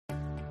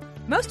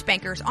Most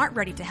bankers aren't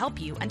ready to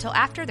help you until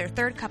after their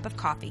third cup of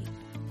coffee.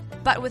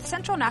 But with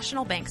Central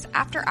National Bank's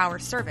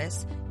after-hours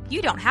service,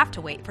 you don't have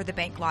to wait for the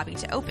bank lobby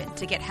to open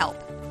to get help.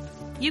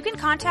 You can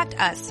contact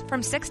us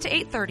from 6 to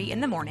 8:30 in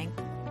the morning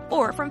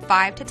or from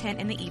 5 to 10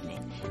 in the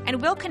evening,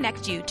 and we'll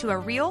connect you to a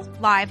real,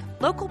 live,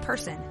 local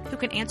person who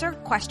can answer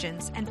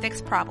questions and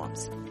fix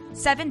problems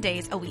 7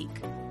 days a week.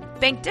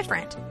 Bank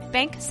different.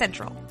 Bank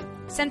Central.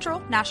 Central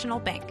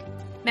National Bank.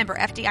 Member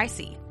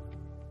FDIC.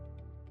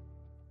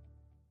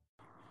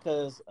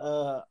 Because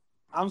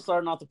I'm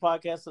starting off the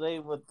podcast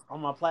today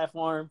on my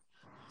platform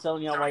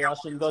telling y'all why y'all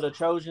shouldn't go to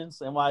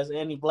Trojans and why it's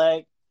Annie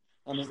Black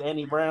and it's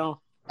Annie Brown.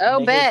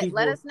 Oh, bet.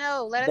 Let us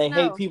know. They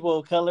hate people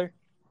of color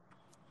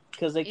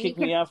because they kicked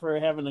me out for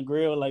having a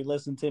grill like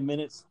less than 10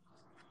 minutes.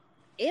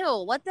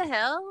 Ew, what the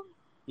hell?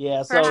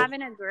 Yeah, for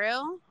having a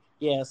grill?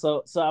 Yeah,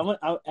 so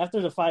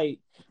after the fight,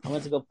 I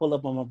went to go pull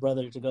up on my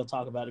brother to go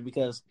talk about it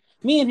because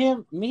me and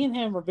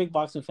him are big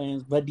boxing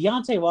fans, but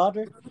Deontay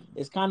Wilder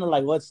is kind of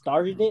like what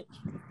started it.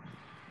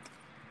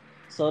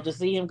 So to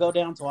see him go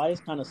down twice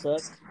kind of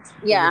sucks.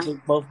 Yeah,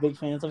 we're both big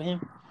fans of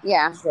him.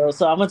 Yeah.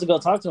 So I went to go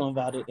talk to him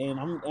about it, and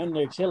I'm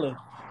there chilling,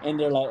 and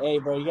they're like, "Hey,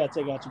 bro, you gotta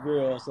take out your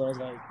grill." So I was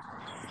like,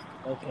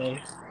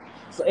 "Okay."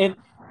 So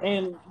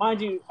and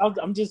mind you,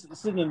 I'm just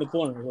sitting in the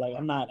corner, like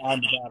I'm not out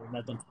and about or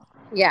nothing.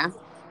 Yeah.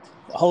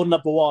 Holding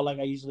up a wall like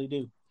I usually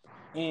do,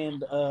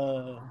 and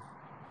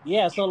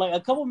yeah. So like a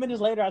couple minutes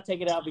later, I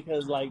take it out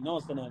because like no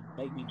one's gonna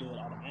make me do it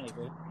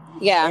automatically.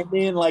 Yeah. And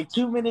then like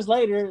 2 minutes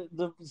later,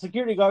 the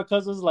security guard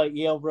comes was like,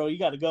 "Yo, bro, you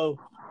gotta go."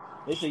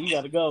 They said you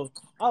gotta go.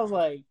 I was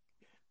like,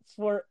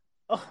 bro,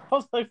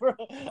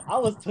 I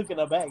was taken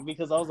aback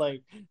because I was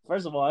like,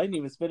 first of all, I ain't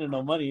even spending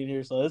no money in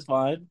here, so it's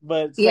fine.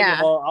 But second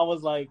of all, I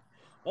was like,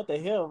 what the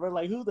hell, bro?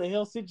 Like, who the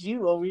hell sent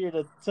you over here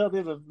to tell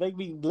them to make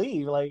me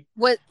leave? Like,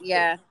 what?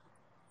 Yeah.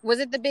 Was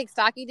it the big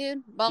stocky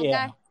dude, bald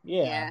guy?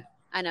 Yeah,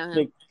 I know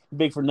him.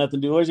 Big for nothing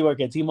dude. Where's he work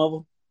at?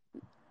 T-Mobile?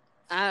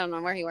 I don't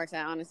know where he works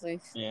at, honestly.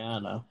 Yeah, I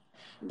know.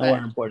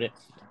 Nowhere important.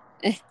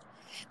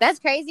 That's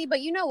crazy, but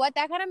you know what?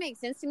 That kind of makes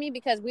sense to me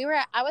because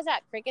I was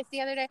at Crickets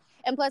the other day,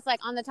 and plus, like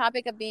on the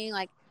topic of being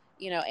like,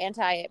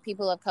 anti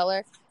people of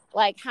color,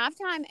 like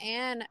Halftime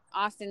and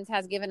Austin's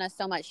has given us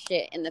so much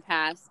shit in the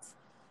past.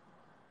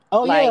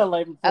 Oh yeah,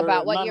 like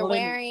about what you're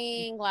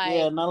wearing,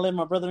 like not letting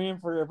my brother in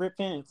for ripped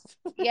pants.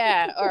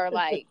 Yeah, or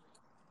like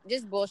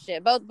just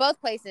bullshit. Both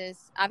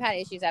places, I've had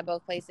issues at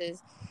both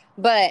places,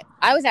 but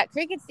I was at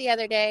Crickets the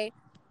other day,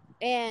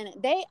 and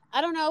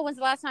I don't know when's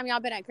the last time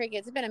y'all been at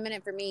Crickets. It's been a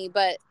minute for me,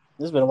 but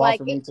it's been a while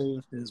for me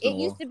too. It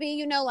used to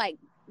be, like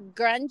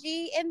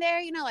grungy in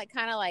there, like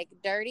kind of like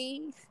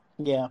dirty.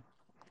 Yeah.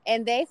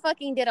 And they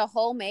fucking did a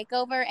whole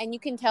makeover, and you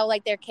can tell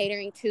like they're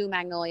catering to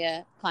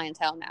Magnolia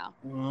clientele now.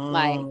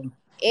 Like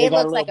it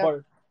looks like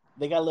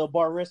they got a little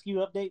bar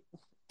rescue update.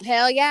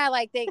 Hell yeah!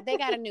 Like they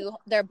got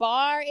their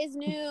bar is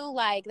new.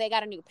 Like they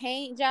got a new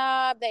paint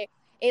job.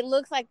 It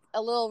looks like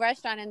a little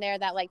restaurant in there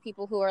that like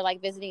people who are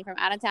like visiting from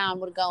out of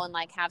town would go and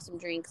like have some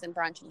drinks and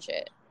brunch and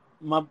shit.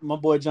 My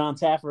boy John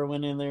Taffer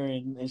went in there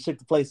and shook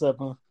the place up,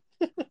 huh?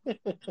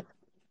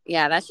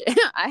 Yeah, that's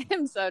I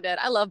am so dead.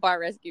 I love Bar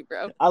Rescue,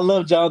 bro. I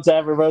love John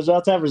Taffer, bro.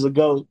 John Taffer's a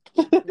goat.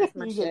 That's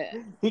my shit.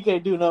 He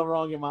can't do nothing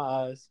wrong in my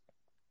eyes.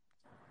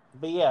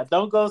 But yeah,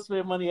 don't go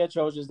spend money at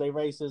Trojans. They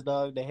racist,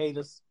 dog. They hate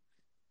us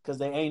because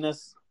they ain't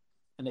us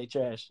and they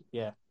trash.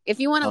 Yeah. If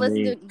you want to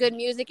listen to good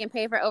music and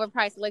pay for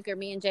overpriced liquor,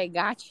 me and Jay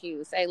got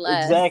you. Say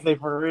less. Exactly,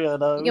 for real,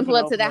 though. You can pull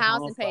up to the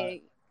house and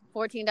pay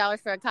 $14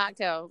 for a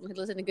cocktail and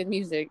listen to good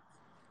music.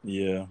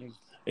 Yeah.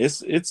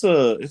 It's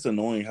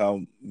annoying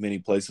how many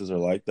places are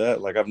like that.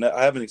 Like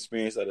I haven't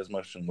experienced that as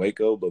much in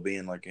Waco, but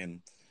being like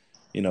in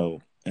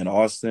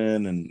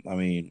Austin, and I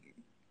mean,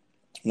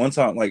 one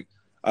time like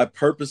I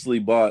purposely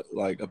bought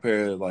like a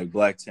pair of like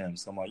black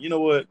Timbs. I'm like, you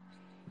know what?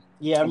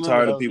 Yeah, I'm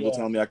tired of people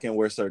telling me I can't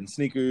wear certain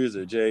sneakers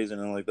or J's or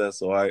anything like that.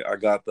 So I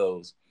got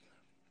those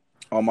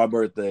on my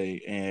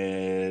birthday,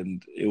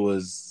 and it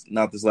was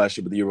not this last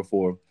year, but the year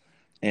before.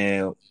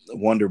 And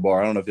Wonder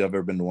Bar. I don't know if y'all have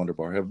ever been to Wonder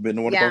Bar. Have you been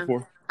to Wonder Bar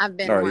before? I've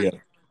been. All right, yeah.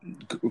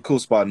 Cool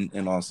spot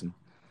in Austin.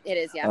 It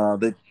is, yeah.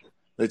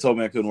 They told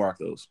me I couldn't rock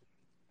those.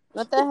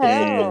 What the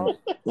hell?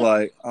 And,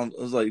 like I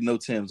was like, no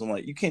Timbs. I'm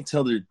like, you can't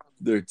tell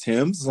they're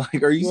Timbs.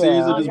 Like, are you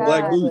serious? They're just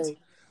black boots.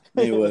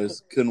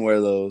 Anyways, couldn't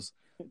wear those.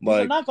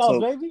 Like,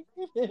 knockoffs, baby.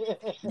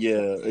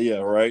 yeah,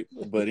 right.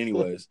 But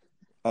anyways,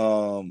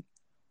 a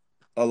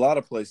lot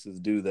of places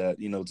do that,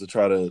 to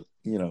try to,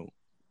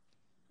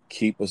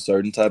 keep a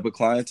certain type of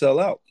clientele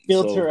out.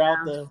 Filter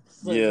out the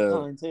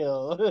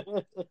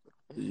clientele.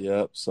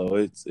 Yep. So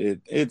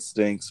it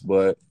stinks,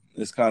 but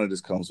it's kind of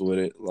just comes with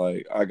it.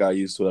 Like I got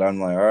used to it. I'm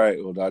like, all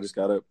right, well, I just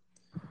gotta,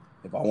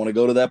 if I want to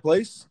go to that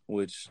place,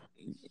 which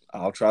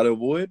I'll try to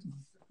avoid,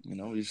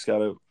 you just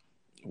gotta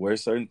wear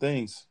certain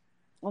things.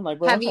 I'm like,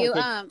 bro, have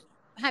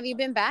you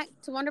been back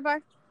to Wonder Bar?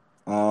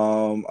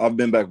 I've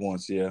been back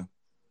once, yeah.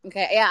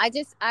 Okay, yeah. I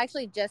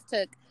actually just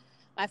took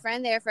my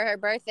friend there for her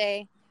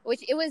birthday,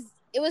 which it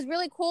was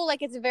really cool.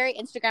 Like it's a very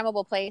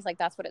Instagrammable place. Like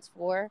that's what it's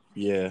for.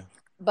 Yeah.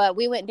 But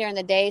we went during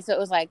the day, so it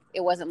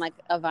wasn't like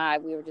a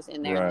vibe. We were just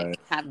in there Right.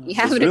 having It's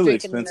a really drink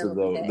in the expensive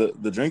middle of the though. day.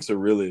 The drinks are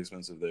really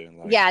expensive there.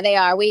 Like, Yeah, they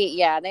are.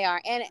 They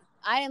are. And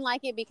I didn't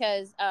like it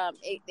because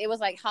it was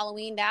like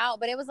Halloweened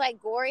out, but it was like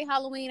gory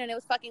Halloween, and it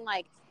was fucking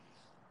like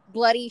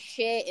bloody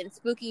shit and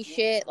spooky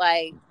shit.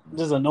 Like,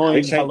 just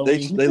annoying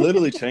Halloween. They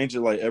literally change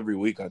it like every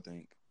week. I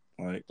think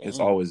like it's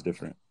Damn. always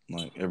different.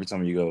 Like every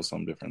time you go, it's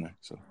something different there.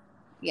 So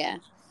yeah.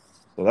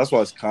 So that's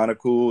why it's kind of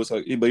cool. It's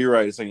like, but you're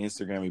right. It's like an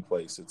Instagram-y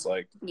place. It's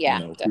like,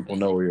 people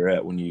know where you're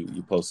at when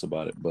you post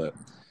about it. But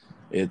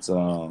it's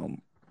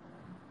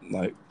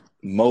like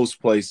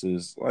most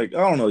places, like I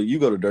don't know, you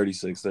go to Dirty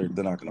Six, they're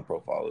not going to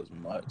profile as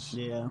much.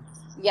 Yeah,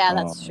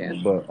 that's true.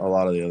 But a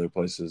lot of the other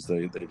places,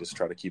 they just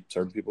try to keep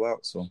certain people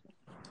out. So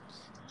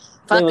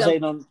they was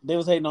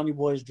hating on you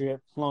boys'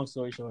 drip. Long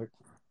story short.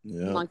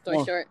 Yeah. Long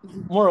story short.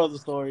 Moral of the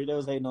story: they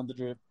was hating on the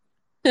drip.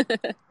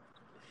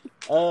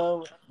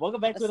 Welcome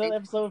back to another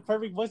episode of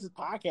Perfect Voices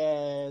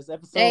Podcast,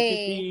 episode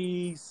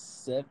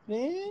 57.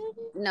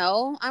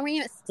 No, I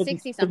mean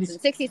 60 something,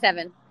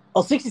 67.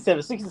 Oh,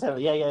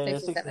 67. Yeah,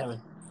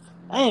 67.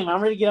 Damn,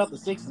 I'm ready to get out the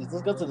 60s.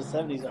 Let's go to the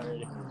 70s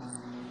already.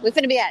 We're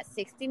gonna be at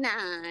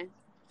 69.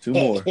 2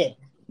 more.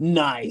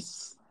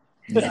 Nice.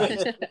 We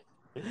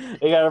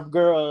got our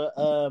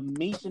girl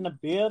Mish in the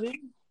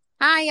building.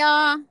 Hi,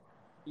 y'all.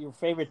 Your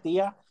favorite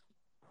Thea?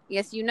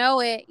 Yes, you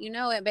know it.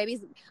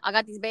 Babies. I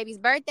got these babies'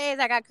 birthdays.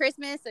 I got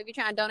Christmas. So if you're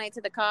trying to donate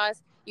to the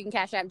cause, you can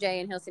Cash App Jay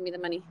and he'll send me the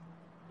money.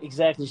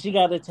 Exactly. She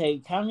got to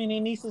take how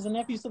many nieces and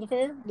nephews to the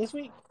fair this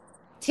week?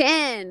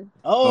 10.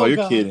 Oh, you're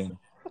God. kidding.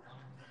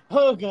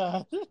 Oh,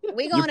 God.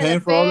 We going to the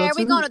fair.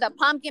 We going to the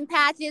pumpkin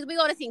patches. We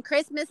going to see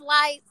Christmas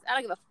lights. I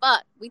don't give a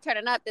fuck. We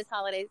turning up this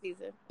holiday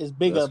season. It's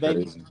big up,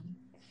 baby. Crazy.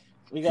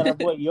 We got our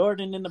boy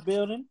Jordan in the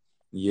building.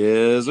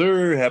 Yes,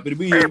 sir. Happy to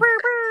be here.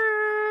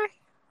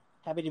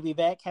 Happy to be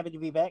back.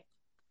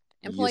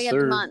 Employee of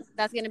the month.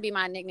 That's going to be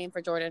my nickname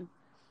for Jordan.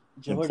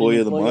 Employee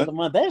of the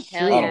month? That's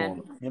true. Yeah.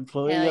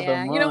 Employee of the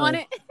month. You don't want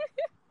it?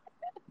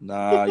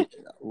 Nah,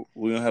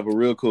 we're gonna have a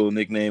real cool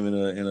nickname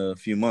in a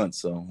few months.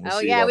 So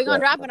we're gonna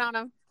drop it on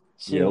them.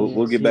 Yeah,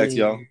 we'll get back to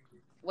y'all.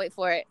 Wait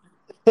for it.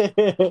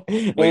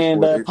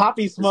 And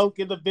Poppy Smoke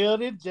in the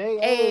building. Jay,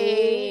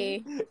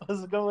 hey,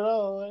 what's going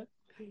on?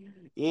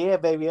 Yeah,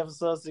 baby,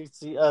 episode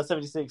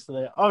 76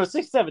 today. Oh,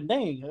 67.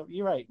 Dang,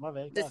 you're right. My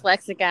bad.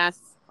 Dyslexic ass.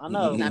 I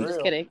know. No, I'm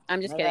just kidding.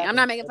 I'm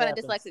not making fun of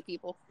dyslexic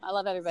people. I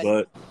love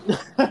everybody.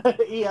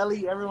 But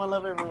ELE, everyone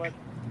love everyone.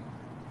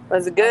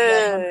 What's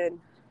good?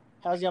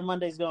 How's your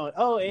Mondays going?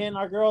 Oh, and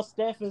our girl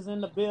Steph is in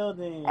the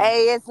building.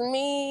 Hey, it's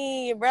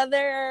me,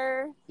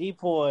 brother.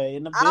 Depoy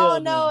in the building. I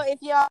don't know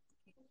if y'all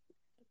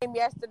came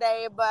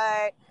yesterday,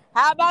 but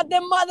how about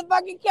them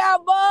motherfucking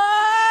Cowboys?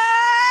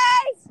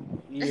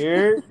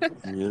 Yeah.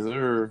 Yes,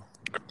 sir.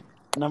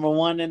 Number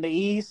 1 in the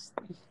East.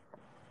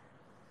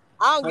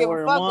 I don't give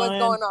a fuck what's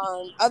going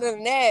on. Other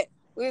than that,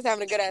 we was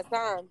having a good ass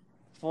time.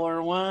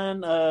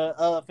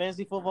 4-1.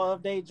 Fantasy football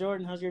update.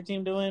 Jordan, how's your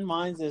team doing?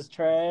 Mine's is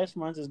trash.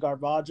 Mine's is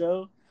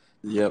Garbaggio.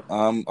 Yep,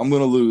 I'm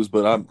gonna lose,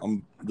 but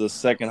I'm the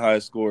second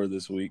highest scorer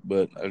this week.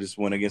 But I just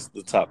went against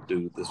the top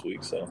dude this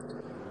week, so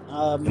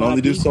can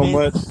only do so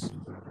much.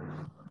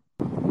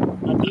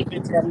 My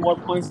defense got more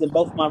points than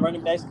both my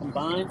running backs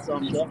combined, so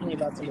I'm definitely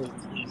about to lose.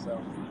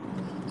 So,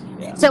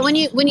 yeah. So when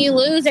you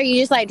lose, or you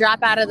just like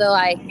drop out of the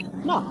like?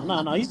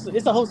 No.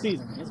 It's a whole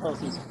season.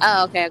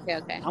 Oh, okay.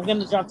 I'm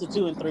gonna drop to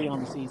 2 and 3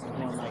 on the season.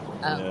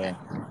 Okay.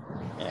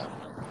 Yeah.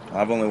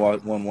 I've only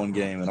won one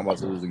game, and I'm about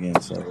to lose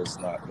again, so it's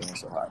not being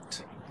so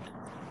hot.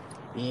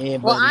 Yeah.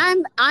 Well,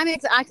 I'm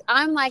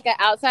like an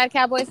outside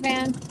Cowboys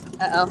fan.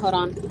 Hold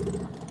on.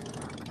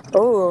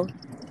 Oh,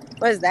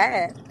 what is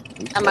that?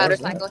 A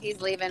motorcycle. He's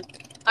leaving.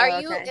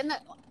 Are you okay.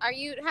 Are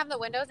you have the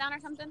windows down or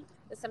something?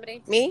 Is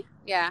somebody? Me?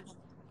 Yeah.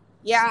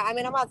 Yeah. I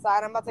mean, I'm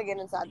outside. I'm about to get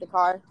inside the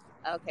car.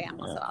 Okay, I'm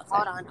also outside.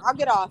 Hold on. I'll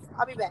get off.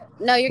 I'll be back.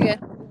 No, you're good.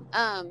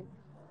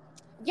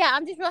 Yeah,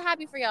 I'm just real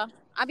happy for y'all.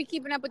 I'll be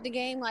keeping up with the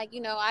game. Like, a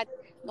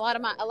lot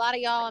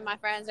of y'all and my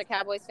friends are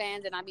Cowboys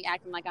fans, and I'll be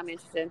acting like I'm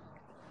interested.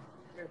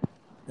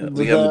 Yeah,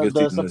 we have a good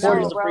the season this support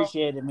year. is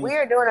appreciated. We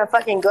are doing a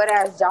fucking good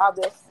ass job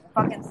this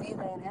fucking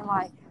season, and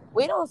like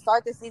we don't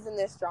start the season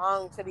this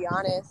strong, to be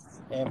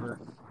honest. Ever.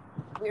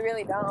 We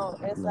really don't,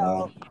 and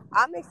so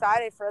I'm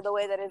excited for the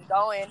way that it's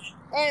going.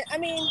 And I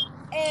mean,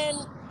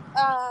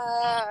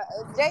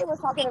 Jay was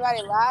talking about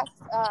it last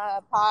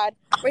pod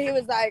where he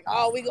was like,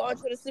 "Oh, we going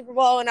to the Super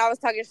Bowl," and I was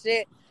talking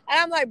shit, and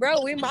I'm like,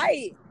 "Bro, we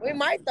might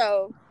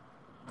though."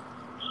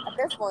 At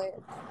this point.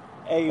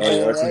 Hey, we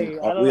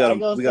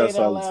got a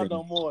solid team.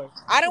 No more.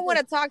 I don't want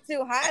to talk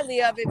too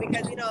highly of it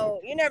because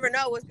you never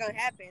know what's gonna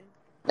happen.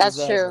 That's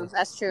true.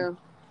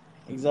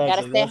 Exactly.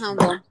 Gotta stay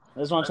humble.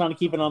 That's why I'm trying to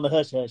keep it on the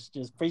hush hush.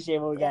 Just appreciate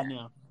what we got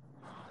now.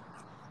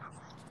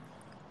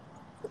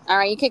 All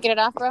right, you kicking it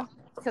off, bro?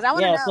 Because I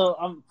want to know. So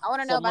I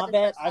want to know about my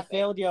this. bad. I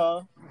failed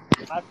y'all.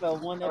 I fell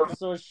one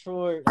episode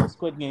short of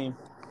Squid Game.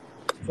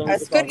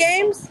 Squid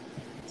Games?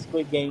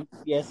 Squid Game.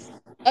 Yes.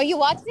 Oh, you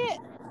watched it?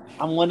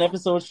 I'm one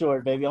episode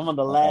short, baby. I'm on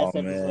the last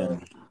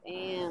episode.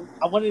 Damn.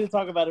 I wanted to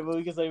talk about it, but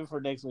we can save it for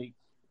next week.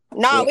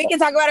 No, we can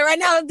talk about it right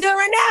now. Let's do it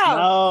right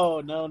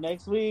now. No,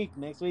 next week.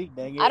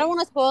 Dang it. I don't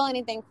want to spoil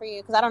anything for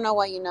you because I don't know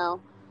what you know.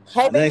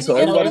 Hey, I baby, Dang, so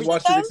did you everybody finish it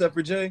watched it though? except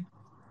for Jay?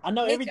 I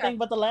know Misha. everything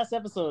but the last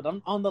episode.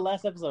 I'm on the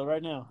last episode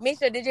right now.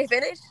 Misha, did you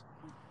finish?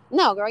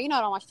 No, girl, you know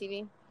I don't watch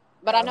TV.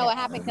 But I know Okay. what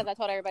happened because I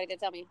told everybody to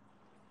tell me.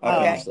 I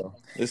Okay. promise so.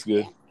 It's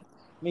good.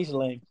 Misha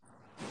Lane.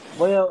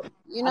 Well,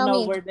 You I know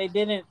know me. where they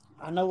didn't.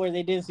 I know where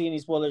they didn't see any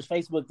spoilers.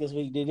 Facebook this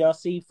week. Did y'all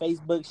see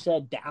Facebook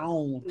shut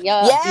down?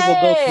 Yeah. People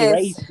go Yes.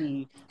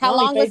 crazy. How Not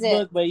only long was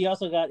Facebook, it? but you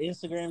also got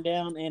Instagram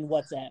down and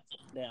WhatsApp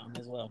down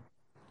as well.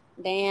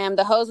 Damn,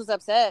 the hoes was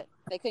upset.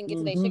 They couldn't get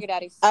to their Mhm. sugar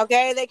daddies.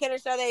 Okay, they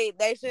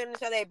shouldn't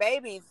show their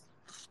babies.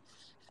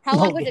 How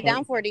long was Okay. it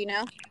down for? Do you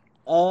know?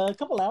 A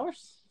couple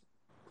hours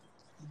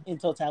in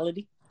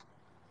totality.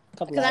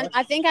 Couple Because hours.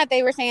 I think that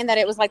they were saying that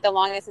it was like the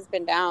longest it's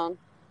been down.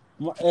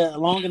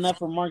 Long enough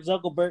for Mark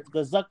Zuckerberg,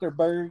 the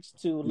Zuckerbergs,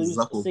 to lose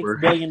Zuckerberg.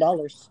 $6 billion.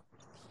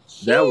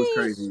 That was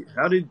crazy.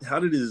 How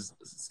did his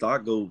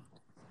stock go?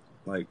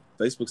 Like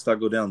Facebook stock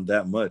go down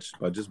that much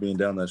by just being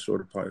down that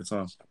short part of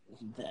time?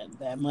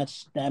 That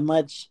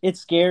much. It's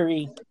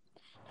scary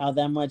how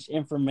that much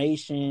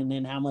information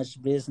and how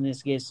much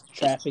business gets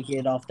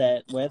trafficked off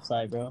that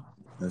website, bro.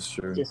 That's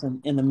true. Just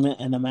in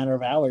a matter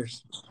of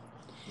hours.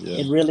 Yeah.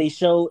 It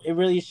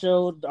really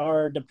showed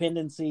our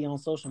dependency on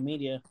social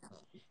media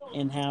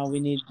and how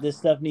this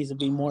stuff needs to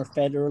be more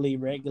federally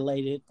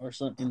regulated or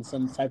in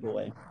some type of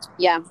way.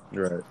 Yeah.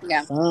 Right.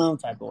 Yeah. Some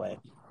type of way.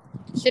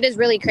 Shit is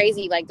really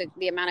crazy, like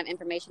the amount of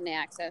information they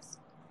access.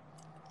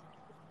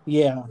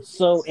 Yeah.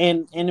 So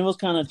and it was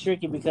kind of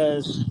tricky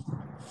because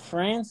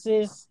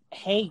Frances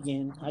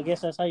Hagen, I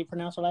guess that's how you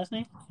pronounce her last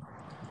name.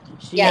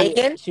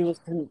 Hagen? She was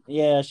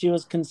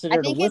considered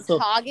I think a it's whistle.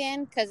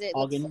 Hagen because it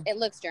Hagen.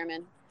 looks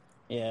German.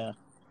 Yeah.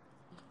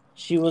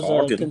 She was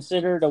Hagen.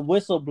 considered a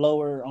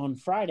whistleblower on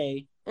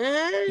Friday.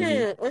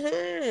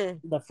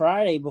 Mm-hmm. The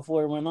Friday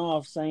before it went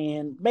off,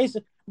 saying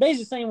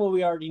basically saying what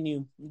we already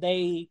knew.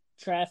 They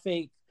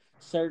traffic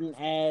certain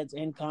ads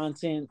and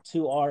content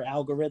to our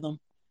algorithm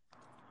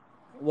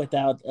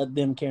without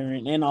them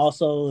caring, and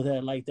also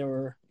that like they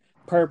were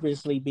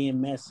purposely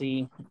being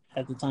messy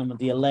at the time of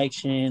the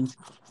election,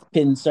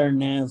 putting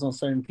certain ads on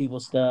certain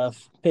people's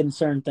stuff, putting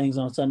certain things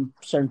on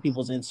certain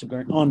people's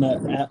Instagram on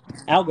the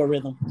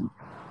algorithm.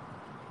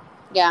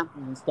 Yeah.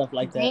 And stuff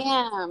like that.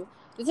 Damn.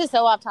 This is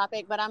so off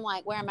topic, but I'm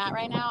like where I'm at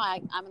right now.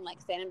 I'm like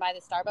standing by the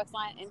Starbucks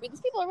line, and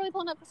these people are really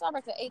pulling up for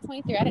Starbucks at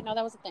 8:23. I didn't know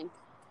that was a thing.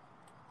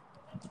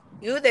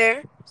 You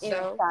there? Anyway,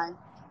 So fine.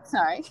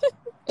 Sorry,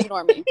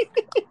 ignore me.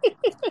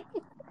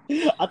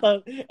 I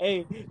thought,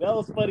 hey, that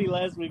was funny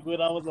last week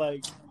when I was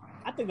like,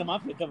 I think the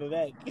mafia coming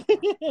back. Bro,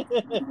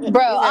 You said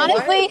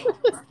honestly,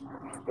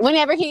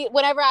 whenever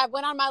I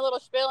went on my little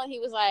spiel and he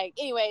was like,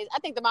 anyways, I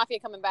think the mafia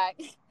coming back.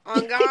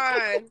 on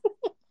God.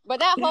 But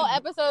that whole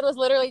episode was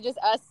literally just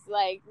us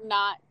like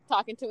not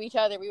talking to each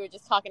other. We were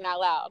just talking out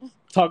loud.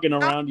 Talking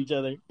around each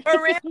other.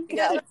 For real,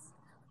 because Yes.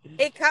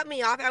 it cut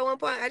me off at one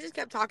point. I just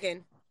kept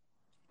talking.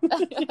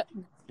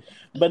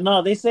 But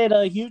no, they said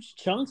huge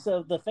chunks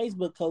of the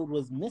Facebook code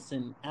was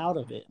missing out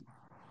of it.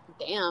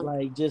 Damn.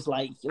 Like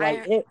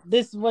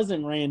this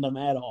wasn't random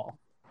at all.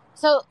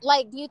 So,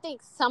 like, do you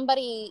think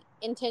somebody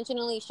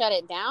intentionally shut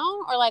it down,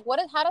 or like,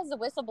 how does the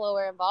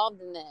whistleblower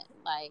involved in it?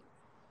 Like,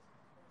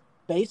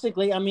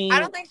 Basically, I mean, I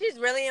don't think she's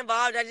really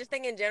involved. I just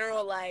think in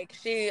general, like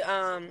she,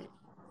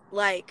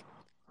 like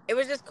it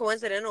was just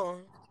coincidental.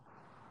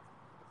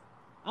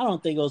 I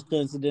don't think it was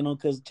coincidental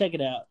because check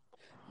it out.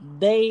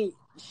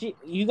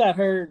 You got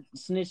her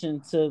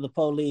snitching to the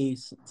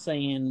police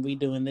saying we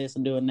doing this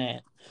and doing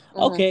that.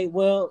 Mhm. Okay,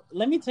 well,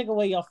 let me take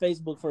away y'all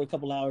Facebook for a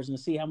couple hours and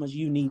see how much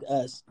you need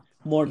us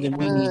more than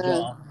we need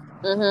y'all.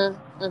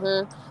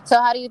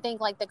 So, how do you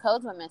think like the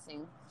codes went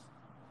missing?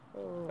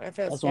 Ooh, I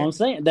feel That's scared. what I'm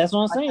saying. That's what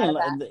I'm Like, saying. how did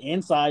Like, that- the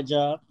inside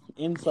job.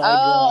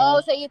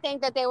 Oh, so you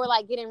think that they were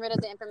like getting rid of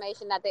the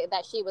information that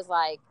that she was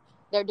like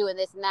they're doing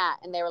this and that,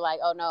 and they were like,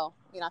 oh no,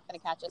 you're not gonna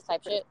catch us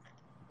type shit.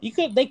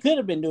 They could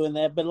have been doing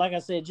that, but like I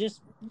said,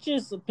 just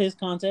a piss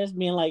contest,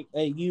 being like,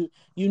 hey, you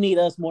need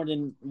us more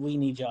than we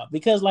need y'all.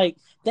 Because like,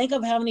 think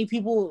of how many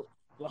people,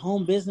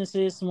 home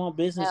businesses, small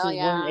businesses Hell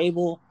yeah. weren't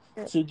able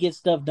to get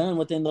stuff done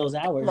within those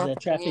hours. That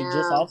traffic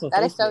just Damn, off of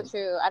that Facebook. is so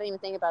true. I didn't even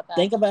think about that.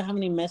 Think about how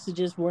many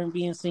messages weren't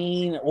being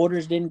seen,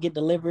 orders didn't get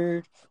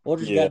delivered,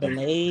 orders Yeah. got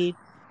delayed.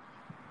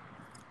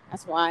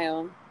 That's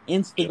wild.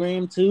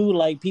 Instagram too,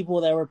 like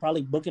people that were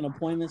probably booking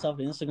appointments off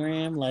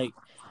Instagram, like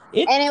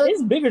And it was-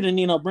 it's bigger than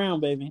Nino Brown,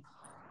 baby.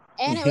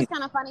 And it was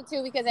kind of funny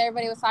too because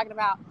everybody was talking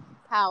about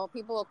how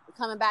people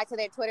coming back to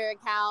their Twitter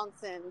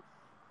accounts and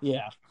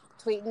Yeah.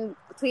 tweeting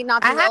I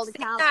off these have old seen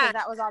accounts that. because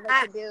that was all they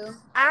could do.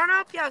 I don't know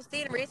if y'all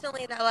seen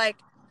recently that like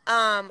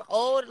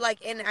old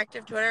like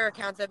inactive Twitter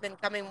accounts have been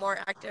becoming more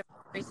active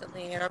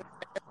recently, and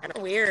it's kind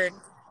of weird.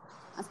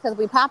 That's because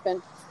we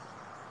popping.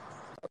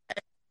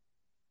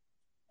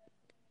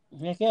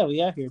 Heck yeah,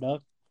 we out here,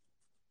 dog.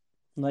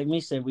 Like me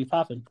said, we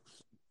popping.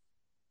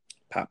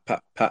 Pop,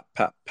 pop, pop,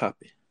 pop,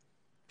 poppy.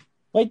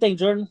 What do you think,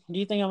 Jordan? Do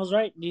you think I was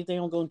right? Do you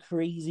think I'm going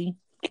crazy?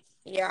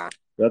 Yeah.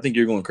 I think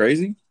you're going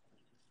crazy.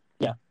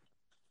 Yeah.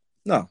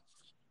 No,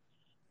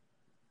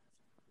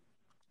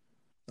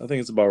 I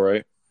think it's about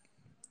right,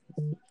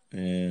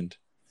 and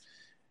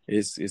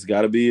it's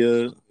got to be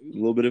a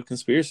little bit of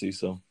conspiracy.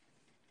 So,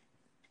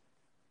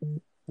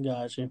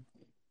 Gotcha.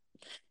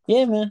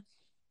 Yeah, man.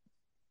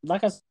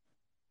 Like I said,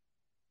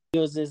 it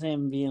was just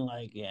him being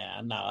like,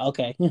 "Yeah, no,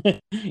 okay.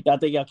 Y'all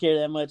think y'all care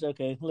that much?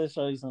 Okay, let's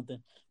show you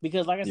something."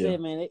 Because, like I yeah.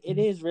 said, man, it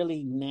is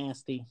really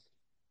nasty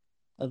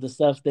of the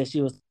stuff that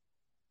she was.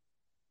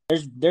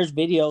 There's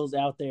videos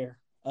out there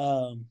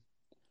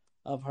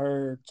of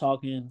her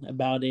talking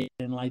about it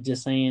and like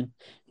just saying,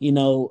 you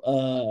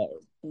know,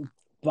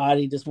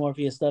 body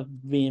dysmorphia stuff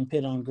being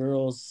put on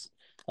girls,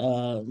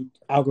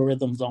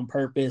 algorithms on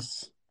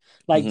purpose.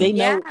 Like Mm-hmm.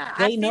 Yeah, I've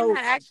they seen know.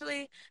 that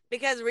actually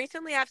because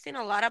recently I've seen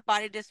a lot of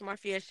body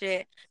dysmorphia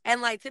shit.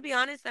 And like to be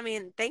honest, I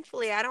mean,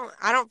 thankfully I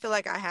don't feel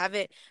like I have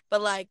it,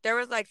 but like there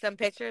was like some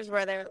pictures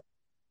where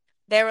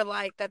they were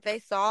like that they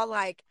saw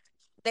like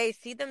they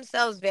see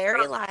themselves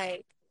very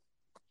like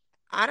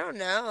I don't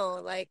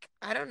know, like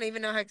I don't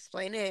even know how to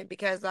explain it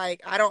because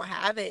like I don't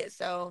have it,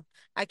 so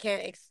I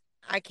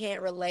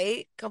can't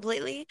relate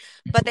completely,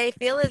 but they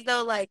feel as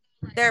though like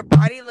their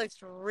body looks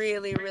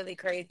really really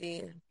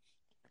crazy.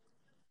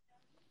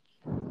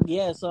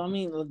 Yeah, so I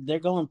mean, they're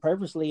going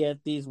purposely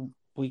at these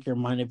weaker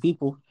minded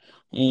people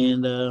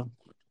and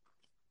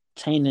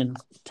chaining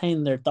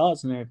chaining their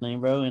thoughts and everything,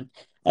 bro. And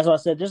that's why I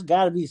said there's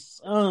got to be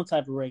some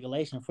type of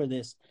regulation for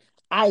this.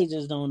 I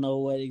just don't know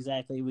what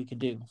exactly we could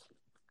do.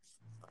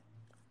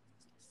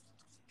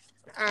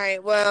 All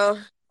right, well,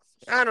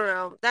 I don't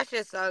know. That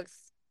just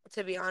sucks,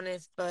 to be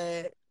honest.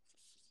 But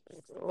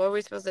what are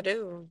we supposed to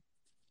do?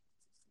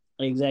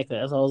 Exactly,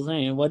 that's all I was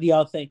saying. What do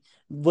y'all think?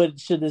 What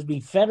should this be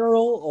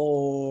federal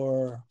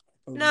or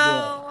what?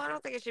 No, I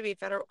don't think it should be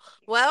federal.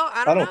 Well,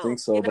 I I don't don't think know. You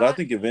so, know but I what?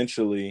 think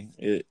eventually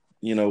it,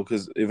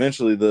 because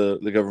eventually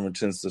the government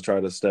tends to try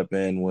to step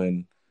in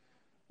when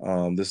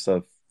this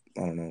stuff,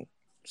 I don't know,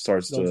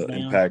 starts Goes to down.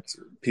 impact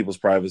people's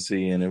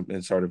privacy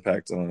and start to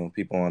impact, I don't know,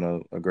 people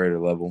on a greater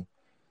level.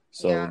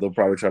 So Yeah. they'll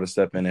probably try to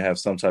step in and have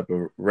some type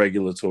of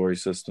regulatory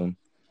system,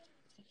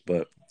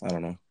 but I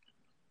don't know.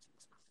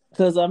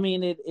 Because I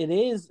mean, it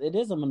is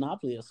a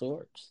monopoly of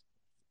sorts.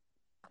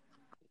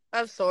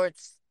 Of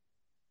sorts.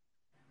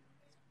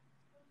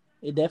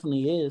 It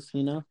definitely is.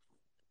 You know.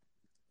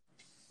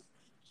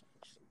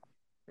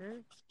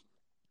 Mm.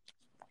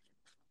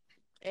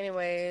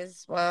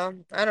 Anyways, well,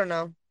 I don't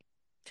know.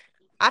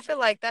 I feel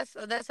like that's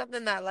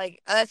something that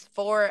like us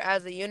four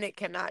as a unit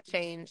cannot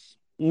change.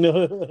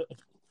 No.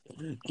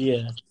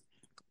 Yeah,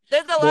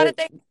 There's a lot but of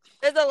things.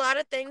 There's a lot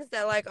of things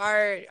that like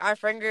our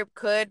friend group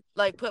could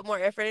like put more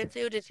effort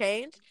into to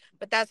change,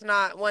 but that's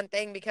not one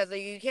thing because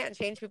like, you can't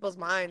change people's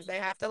minds. They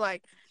have to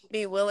like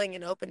be willing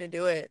and open to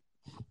do it.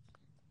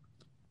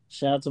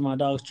 shout out to my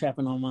dogs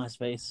trapping on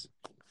MySpace.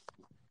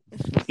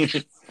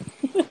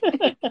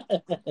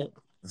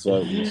 That's why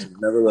we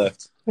should never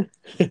left.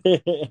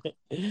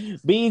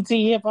 BET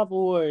Hip Hop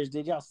Awards.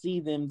 Did y'all see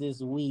them this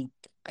week?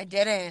 I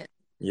didn't.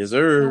 Yes, Who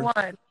sir.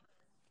 won?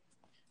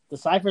 The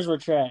ciphers were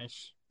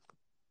trash.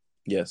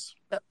 Yes.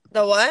 The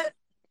what?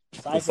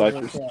 The Ciphers were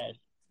ciphers. trash.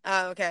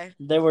 Oh, okay.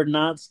 They were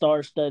not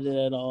star studded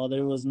at all.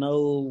 There was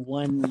no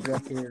one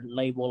record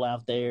label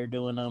out there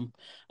doing them.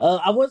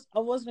 I was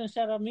gonna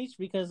shout out Meech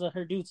because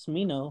her dude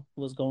Smino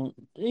was going.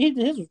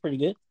 His was pretty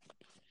good.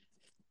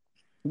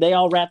 They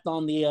all rapped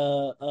on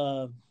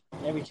the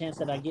every chance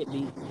that I get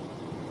beat.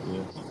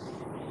 Yeah.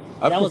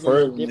 I That was a prefer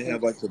little when they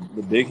have different. like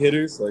the big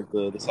hitters, like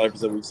the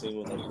ciphers that we've seen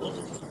with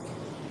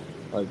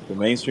like the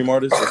mainstream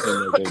artists. I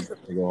think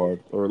that they go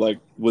hard, or like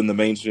when the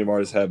mainstream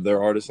artists have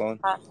their artists on.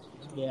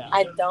 Yeah,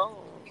 I don't.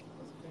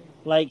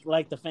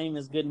 like the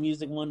famous Good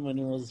Music one when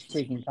it was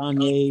freaking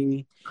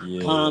Kanye,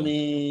 Yeah.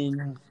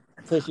 Common,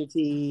 Pusha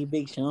T,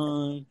 Big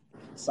Sean,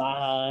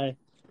 Psy.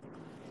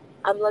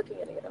 I'm looking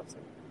at it.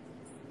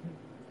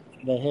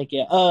 But heck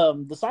yeah.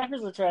 The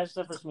ciphers were trash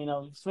except for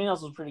Smino.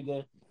 Smino's was pretty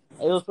good.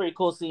 It was pretty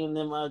cool seeing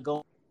them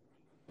go.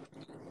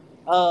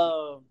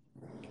 Uh,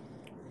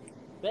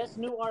 best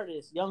new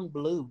artist, Young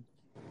Blue.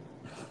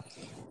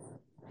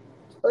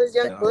 Who's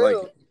Young Yeah, I like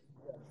Blue? it.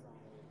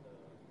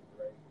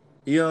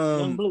 He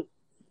Young Blue.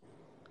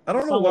 I The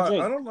don't know song with why. I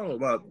Drake. don't know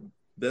about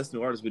best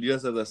new artist, but he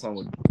does have that song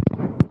with.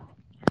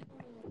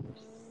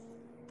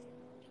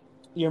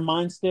 Your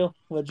Mind Still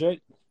with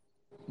Drake.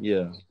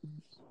 Yeah,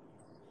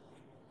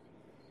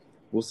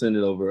 we'll send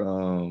it over.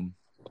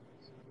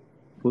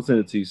 We'll send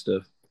it to you,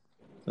 Steph.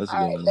 That's a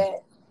All good right, one.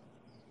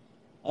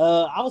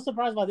 bet. I was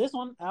surprised by this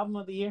one, album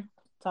of the year,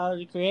 Tyler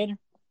the Creator.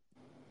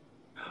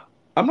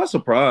 I'm not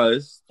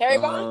surprised. Terry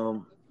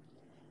Bond?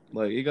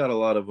 Like it got a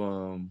lot of He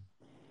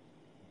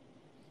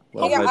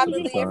got hype album at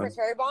of the the year for time.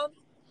 Cherry Bomb?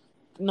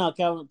 No,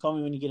 Calvin, call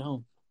me when you get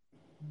home.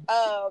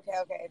 Oh,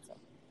 okay.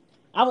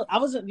 I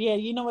wasn't. Yeah,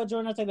 you know what,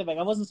 Jordan? I take that back.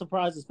 I wasn't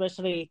surprised,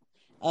 especially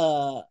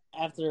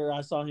after I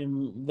saw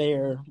him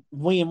there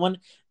being one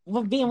of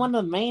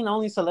the main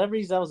only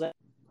celebrities that was at.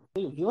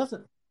 He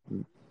wasn't.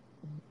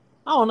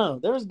 I don't know.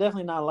 There was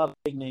definitely not a lot of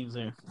big names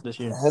there this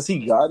year. Has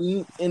he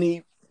gotten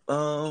any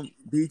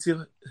BET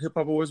Hip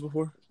Hop Awards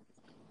before?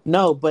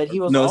 No, but he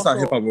was No, it's not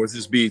Hip also Hop Awards.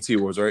 It's BET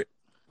Awards, right?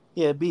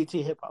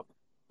 BT Hip Hop.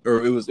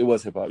 Or it was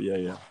Hip Hop.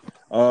 Yeah.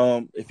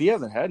 If he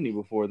hasn't had any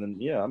before, then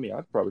yeah, I mean,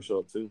 I'd probably show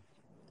up too.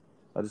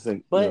 I just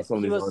think But some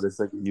of these artists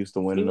that get used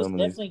to winning he was them, and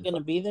definitely going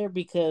to be there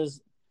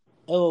because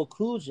LL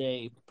Cool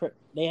J,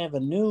 they have a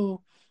new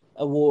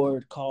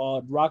award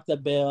called Rock the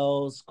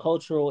Bells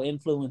Cultural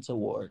Influence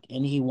Award,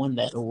 and he won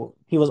that award.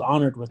 He was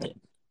honored with it.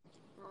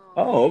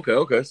 Oh,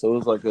 okay. So it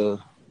was like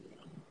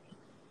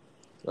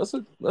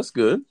that's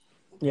good.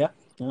 Yeah.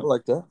 I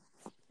like that.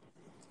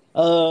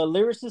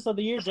 Lyricist of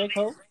the year, J.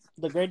 Cole,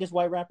 the greatest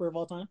white rapper of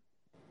all time.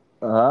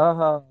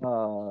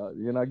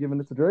 You're not giving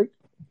it to Drake?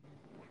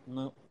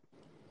 No.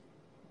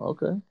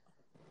 Okay.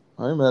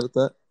 I ain't mad at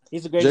that.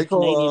 He's the greatest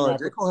Canadian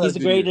rapper. J. Cole had He's the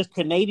greatest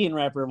Canadian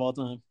rapper of all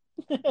time.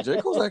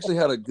 J. Cole's actually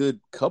had a good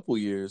couple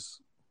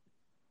years.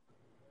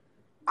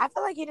 I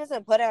feel like he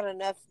doesn't put out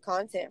enough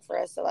content for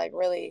us to like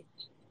really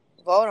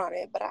vote on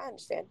it, but I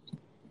understand.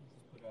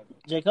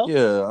 J. Cole?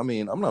 Yeah, I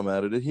mean, I'm not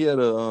mad at it. He had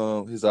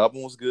his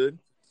album was good,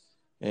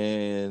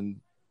 and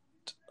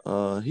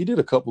he did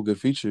a couple good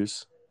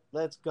features.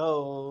 Let's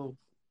go.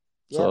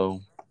 Yep.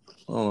 So,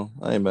 I don't know.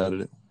 I ain't mad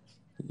at it.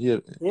 He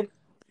had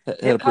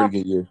a pretty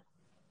good year.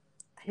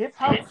 Hip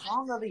Hop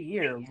Song of the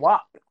Year,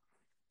 WAP.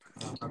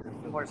 Okay.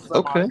 What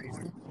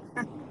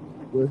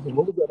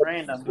was that?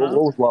 Random. What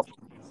was WAP?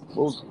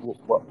 What was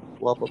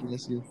WAP up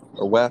against you?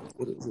 Or WAP?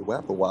 What is it?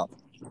 WAP or WAP?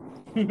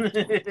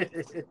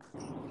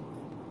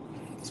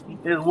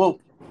 It's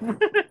whoop.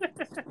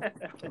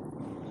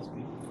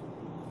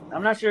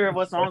 I'm not sure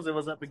what songs it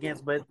was up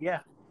against, but yeah,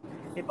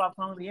 Hip Hop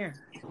Song of the Year.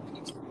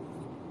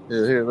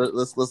 Yeah, here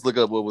let's look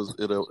up what was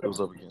it was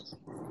up against.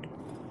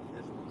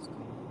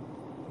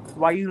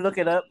 While you look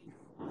it up,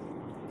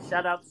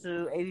 shout out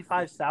to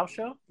 85 South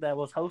Show that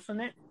was hosting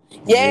it.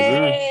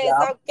 Yes,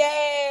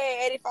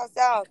 okay, 85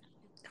 South.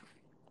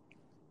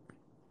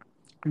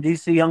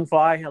 DC Young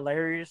Fly,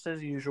 hilarious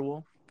as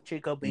usual.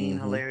 Chico Bean,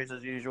 hilarious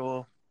as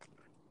usual.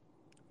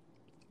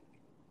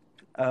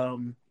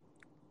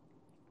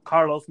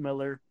 Carlos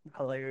Miller,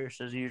 hilarious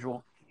as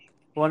usual.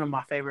 One of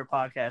my favorite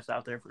podcasts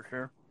out there for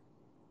sure.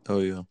 Oh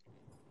yeah.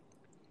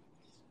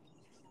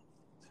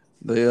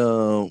 They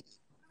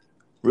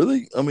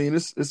really, I mean,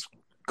 it's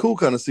cool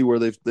kind of see where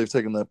they've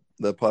taken that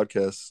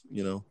podcast,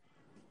 you know,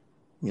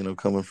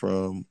 coming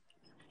from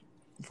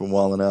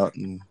Wildin' Out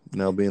and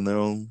now being their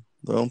own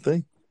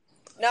thing.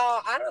 No,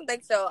 I don't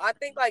think so. I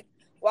think like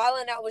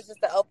Wildin' Out was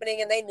just the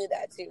opening, and they knew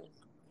that too,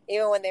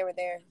 even when they were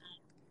there.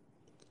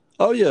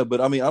 Oh yeah, but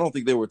I mean, I don't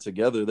think they were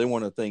together. They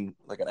weren't a thing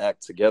like an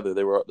act together.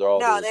 They're all.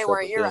 No, they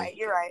weren't. You're right.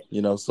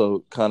 You know,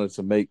 so kind of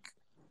to make,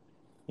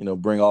 you know,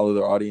 bring all of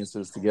their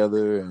audiences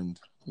together, and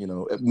you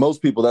know,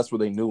 most people that's where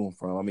they knew him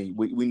from. I mean,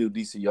 we knew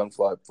DC Young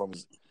Fly from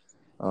his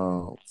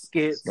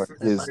skits, like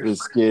his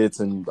skits,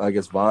 and I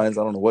guess Vines.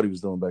 I don't know what he was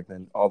doing back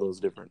then. All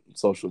those different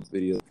social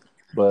videos,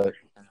 but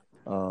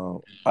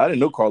I didn't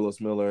know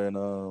Carlos Miller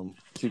and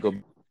Chico.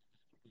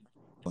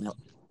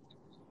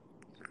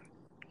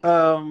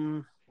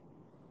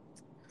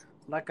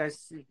 Like I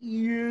said,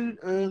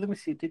 let me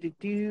see.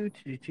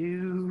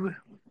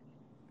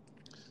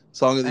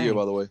 Song of the year,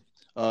 by the way.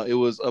 It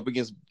was up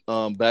against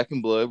Back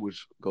in Blood,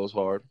 which goes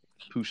hard.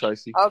 Pooh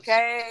Shiesty.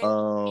 Okay.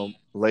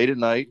 Late at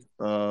Night,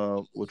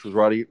 which was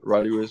Roddy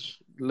Ricch.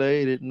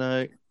 Late at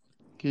night,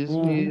 kiss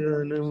me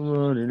in the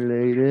morning.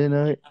 Late at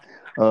night.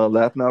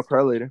 Laugh Now,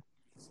 Cry Later.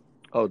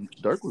 Oh,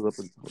 Dirk was up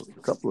in a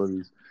couple of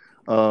these.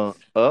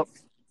 Up,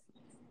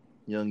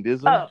 Young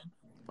Dizzle.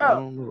 I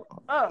don't know.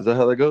 Is that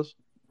how that goes?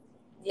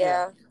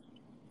 Yeah.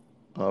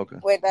 Oh, okay.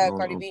 With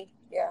Cardi B.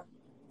 Yeah.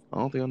 I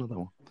don't think I know that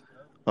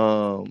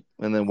one.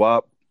 And then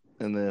WAP,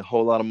 and then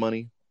Whole Lot of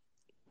Money.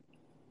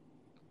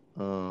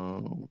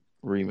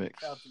 Remix.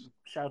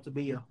 Shout out to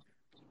Bia.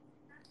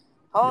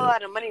 Whole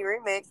Lot of Money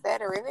remix. They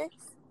had a remix?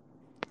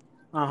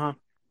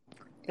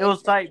 It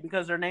was tight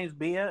because her name's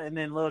Bia, and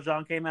then Lil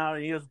Jon came out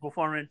and he was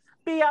performing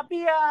Bia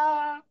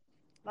Bia.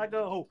 Like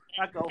a ho,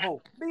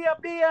 Bia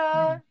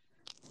Bia.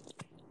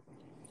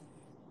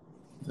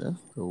 Yeah,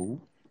 cool.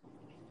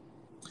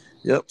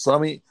 Yep. So I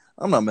mean,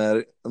 I'm not mad at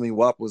it. I mean,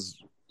 WAP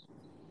was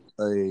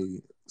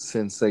a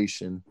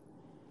sensation.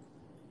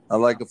 I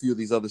like a few of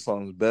these other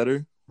songs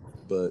better,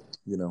 but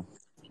you know,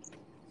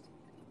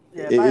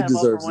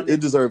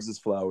 it deserves its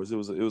flowers. It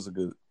was a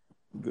good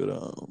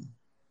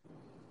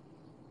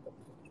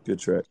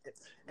track.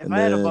 If I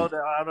had a vote,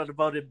 I would have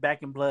voted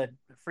Back in Blood,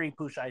 Free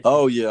Pooh Shiesty.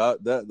 Oh yeah,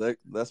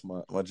 that's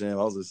my jam.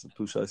 I was listening to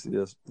Pooh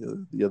Shiesty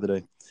the other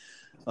day.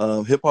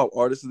 Hip Hop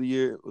Artist of the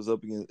Year was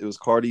up against. It was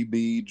Cardi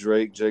B,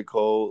 Drake, J.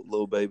 Cole,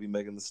 Lil Baby,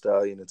 Megan Thee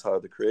Stallion, and Tyler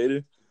the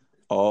Creator.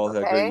 All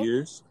had great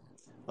years.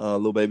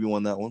 Lil Baby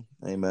won that one.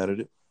 I ain't mad at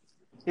it.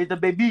 Hit the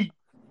baby.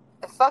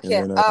 Fuck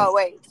him.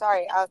 Wait,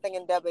 sorry, I was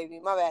thinking Dub Baby.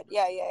 My bad.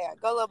 Yeah.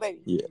 Go Lil Baby.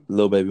 Yeah,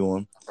 Lil Baby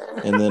won,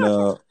 and then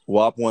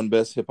WAP won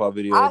Best Hip Hop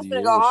Video. I was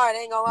gonna go hard.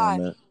 Ain't gonna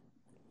lie.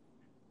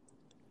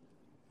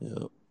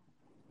 Yeah.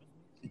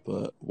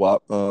 But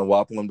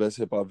WAP won Best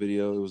Hip Hop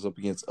Video. It was up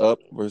against Up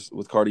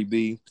with Cardi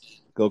B,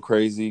 Go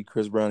Crazy,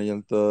 Chris Brown and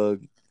Young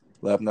Thug,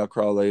 Laugh Now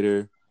Cry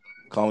Later,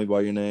 Call Me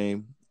by Your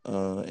Name,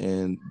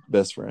 and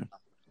Best Friend,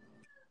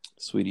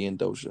 Sweetie and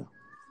Doja.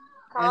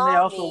 And they Call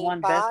also me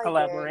won by Best your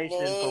Collaboration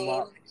for name.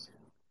 WAP.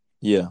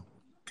 Yeah.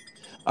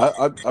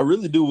 I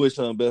really do wish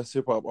Best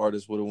Hip Hop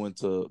Artist would have went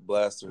to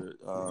Blaster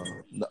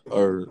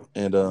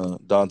and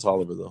Don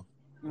Toliver though.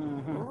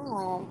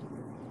 Mm,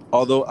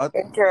 Although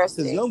because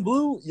interesting. Young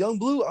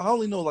Blue, I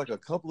only know like a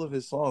couple of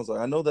his songs. Like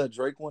I know that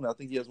Drake one. I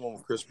think he has one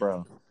with Chris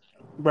Brown.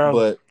 Bro,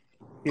 But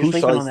you're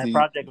sleeping on that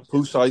project.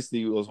 Pooh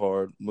Shiesty was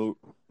hard.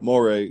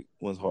 Moray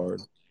was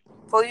hard.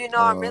 Well, you know,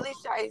 I'm really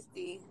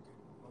shiesty.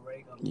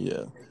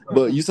 Yeah,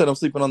 but you said I'm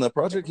sleeping on that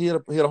project. He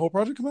had a whole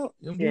project come out.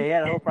 Yeah, he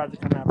had a whole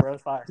project come out, bro.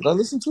 It's fire. Did I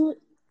listen to it?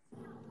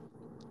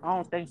 I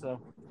don't think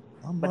so.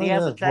 I But he might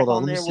has a have. track Hold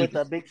on let me there see.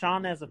 with Big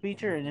Sean as a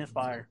feature, and it's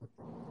fire.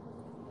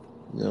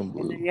 Young And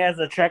then Blue. he has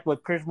a track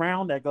with Chris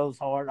Brown that goes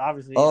hard.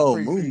 Obviously, Oh, I'm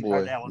pretty sure Moon you Boy.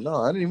 heard that one. No,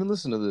 I didn't even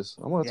listen to this.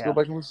 I'm gonna have to go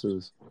back and listen to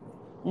this.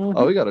 Mhm.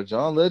 Oh, we got a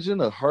John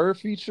Legend, a Her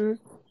feature,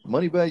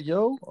 Moneybagg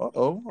Yo.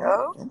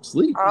 Oh. I'm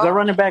asleep. Go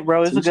run it back,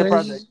 bro. It's 2 a good Chainz.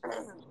 project.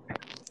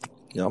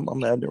 Yeah,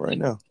 I'm adding it right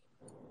now.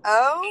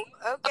 Oh,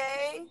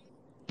 okay.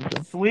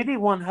 Sweetie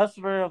won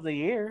Hustler of the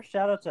Year.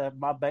 Shout out to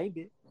my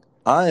baby.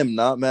 I am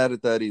not mad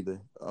at that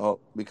either.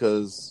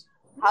 because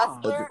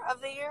Hustler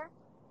of the Year?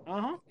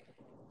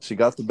 she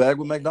got the bag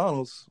with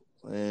McDonald's,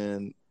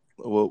 and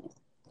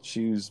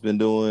she's been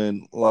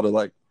doing a lot of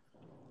like,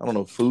 I don't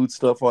know, food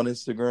stuff on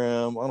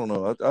Instagram. I don't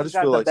know. I just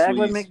feel like the bag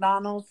with Sweetie's...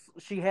 McDonald's.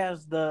 She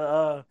has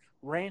the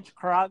Ranch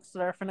Crocs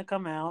that are finna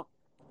come out.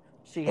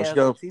 She has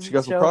she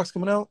got some Crocs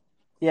coming out.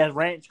 Yeah,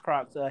 Ranch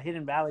Crocs,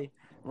 Hidden Valley.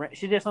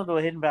 She did something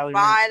with Hidden Valley.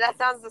 Bye. That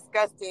sounds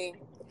disgusting.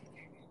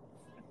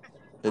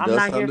 It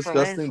does sound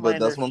disgusting, but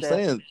that's what I'm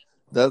saying.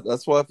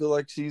 That's why I feel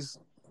like she's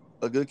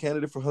a good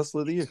candidate for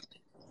Hustler of the Year.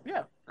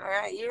 Yeah. All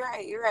right,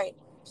 you're right.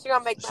 She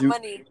gonna make that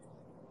money.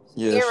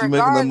 Yeah, she's making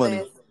that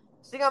money.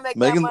 She gonna make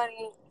that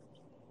money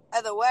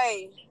either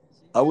way.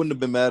 I wouldn't have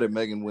been mad at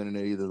Megan winning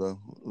it either, though.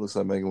 It looks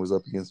like Megan was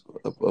up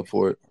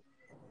for it.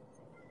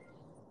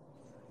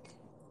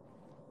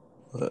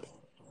 But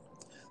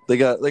they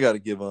got to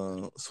give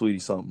Sweetie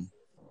something.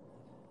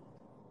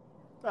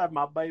 That's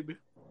my baby.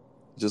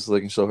 Just so they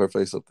can show her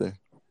face up there.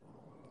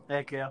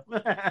 Heck yeah.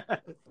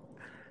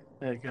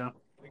 There you go.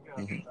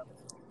 Mm-hmm.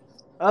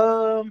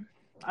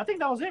 I think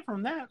that was it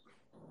from that.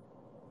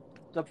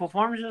 The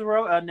performances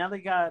were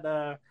Nelly got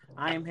I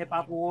Am Hip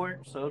Hop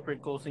Award, so it was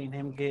pretty cool seeing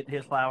him get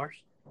his flowers.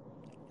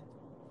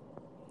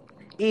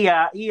 What's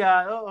happening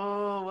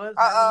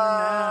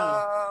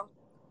now?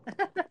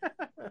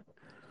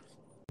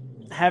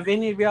 Have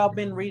any of y'all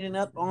been reading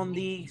up on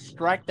the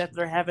strike that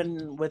they're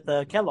having with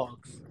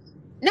Kellogg's?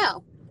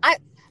 No.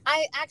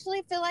 I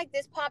actually feel like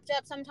this popped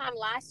up sometime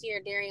last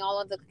year during all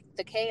of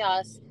the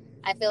chaos.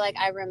 I feel like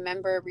I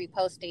remember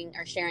reposting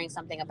or sharing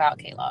something about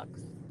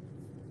Kellogg's.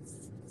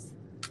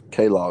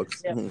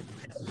 Kellogg's. Yep.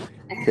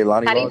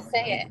 Kehlani How do you Logs?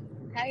 say it?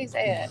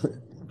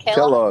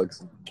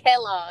 Kellogg's.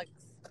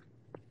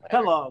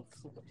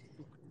 Kellogg's.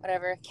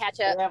 Whatever. Catch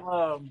up. They have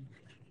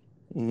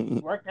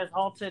work has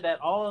halted at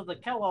all of the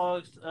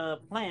Kellogg's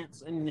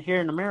plants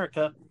here in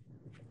America.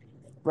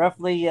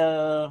 Roughly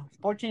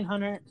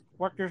 1,400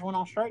 workers went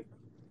on strike.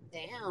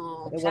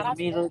 Damn. It was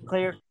immediately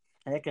clear.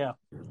 Heck yeah.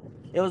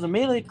 It was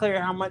immediately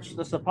clear how much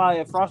the supply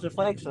of Frosted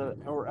Flakes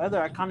or other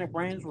iconic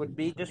brands would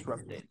be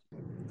disrupted.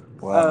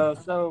 Wow.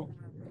 So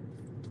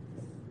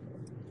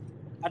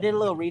I did a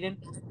little reading,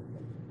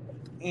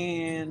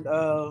 and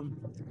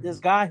this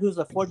guy who's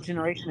a fourth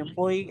generation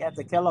employee at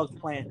the Kellogg's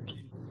plant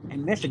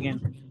in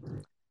Michigan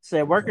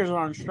said workers are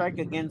on strike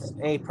against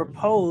a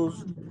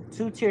proposed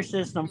two-tier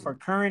system for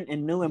current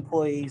and new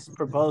employees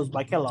proposed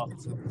by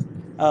Kellogg's.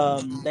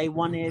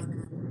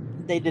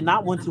 They did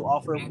not want to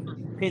offer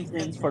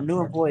pensions for new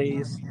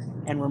employees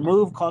and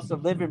remove cost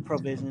of living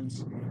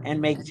provisions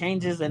and make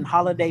changes in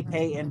holiday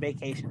pay and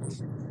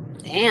vacations.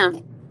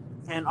 Damn.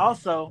 And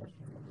also,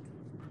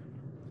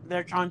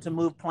 they're trying to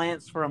move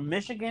plants from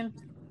Michigan,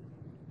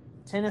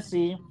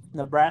 Tennessee,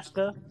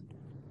 Nebraska,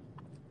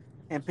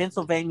 and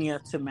Pennsylvania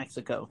to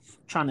Mexico,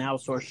 trying to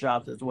outsource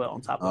jobs as well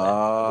on top of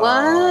that.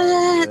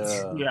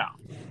 What? Yeah.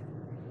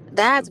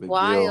 That's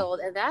wild.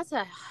 And that's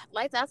a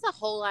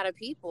whole lot of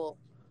people.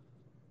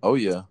 Oh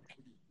yeah.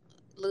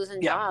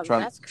 Losing jobs.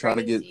 That's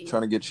crazy.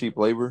 Trying to get cheap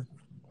labor.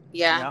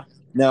 Yeah.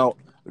 Now,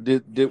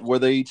 were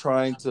they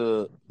trying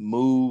to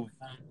move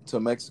to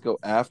Mexico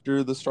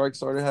after the strike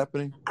started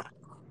happening?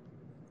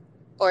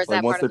 Or is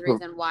that part of the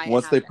reason why?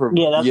 Once they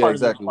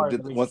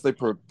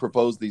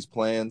proposed these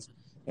plans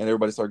and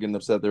everybody started getting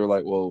upset, they were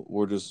like, "Well,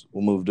 we'll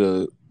move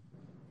the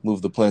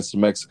plants to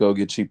Mexico,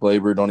 get cheap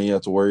labor. Don't even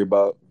have to worry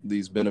about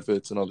these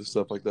benefits and other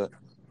stuff like that."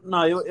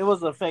 No, it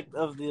was the effect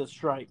of the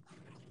strike.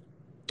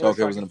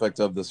 Okay, it was an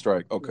effect of the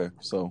strike. Okay,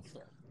 so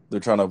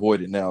they're trying to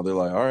avoid it now. They're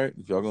like, "All right,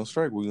 if y'all gonna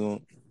strike, we're gonna."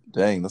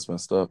 Dang, that's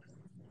messed up.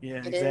 Yeah,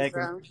 it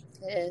exactly.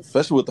 It is.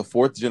 Especially with the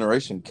fourth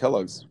generation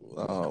Kellogg's.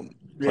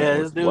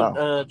 This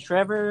dude,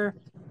 Trevor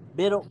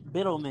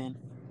Biddleman,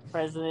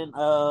 president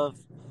of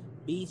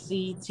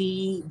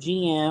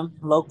BCTGM,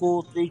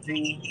 local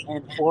 3G,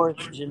 and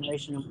fourth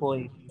generation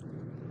employee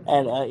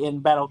in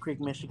Battle Creek,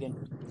 Michigan.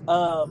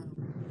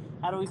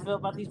 how do we feel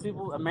about these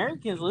people?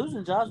 Americans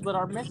losing jobs, but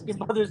our Mexican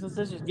brothers and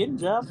sisters getting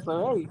jobs.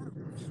 So hey,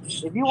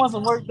 if you want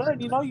some work done,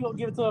 you know you gonna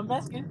give it to a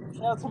Mexican.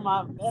 Shout out to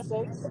my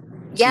essays.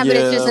 Yeah, but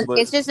Yeah,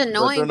 it's just but they're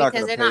annoying not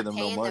because going to they're pay not them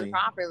no paying them money.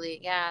 properly.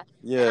 Yeah,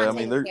 they're Yeah, not I mean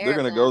taking they're care of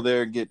going to go them.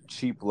 there and get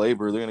cheap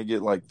labor. They're going to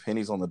get like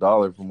pennies on the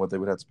dollar from what they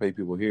would have to pay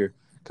people here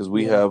because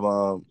we Yeah, have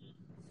and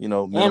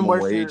minimum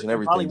worse wage your and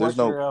and probably everything. There's worse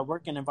no your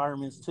working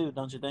environments too,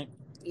 don't you think?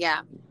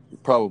 Yeah,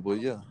 probably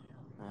yeah.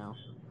 Yeah.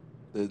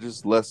 There's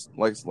just less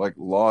like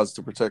laws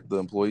to protect the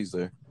employees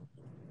there.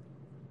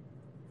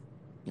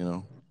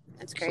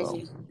 that's So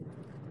crazy.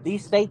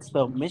 These states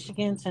though,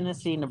 Michigan,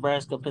 Tennessee,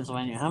 Nebraska,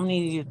 Pennsylvania. How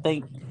many do you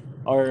think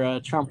are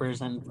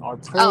Trumpers and are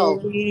Oh,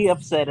 pretty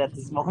upset at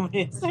this moment?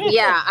 This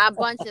yeah, a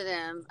bunch of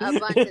them, a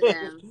bunch of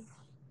them.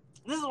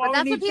 is why But we that's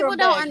what need people Trump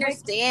don't back. Make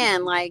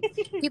understand. Like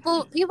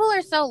people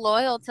are so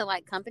loyal to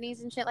like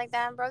companies and shit like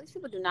that, bro. These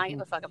people do not give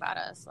a fuck about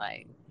us.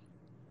 Like,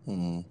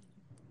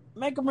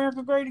 Make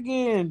America great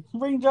again.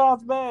 Bring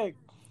jobs back.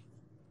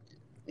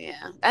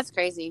 yeah, that's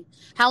crazy.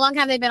 How long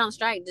have they been on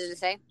strike? Did it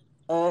say?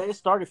 It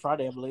started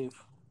Friday, I believe.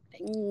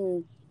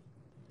 Mm.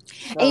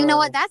 And you know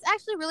what? That's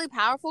actually really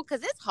powerful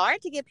because it's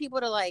hard to get people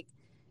to like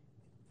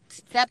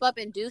step up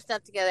and do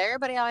stuff together.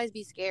 Everybody always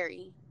be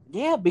scary.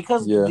 Yeah,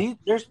 because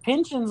there's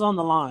pensions on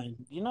the line.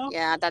 You know.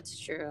 Yeah, that's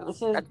true. It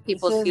says That's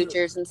people's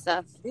futures and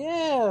stuff.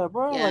 yeah,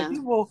 bro. Like Yeah.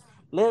 people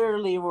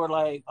literally were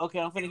like, okay,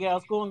 I'm finna get out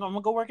of school and I'm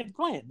gonna go work at the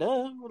plant.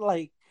 Duh.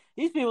 Like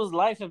these people's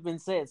life have been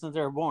set since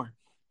they were born.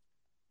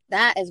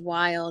 That is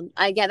wild.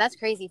 Yeah, that's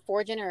crazy.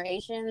 4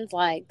 generations,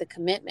 like the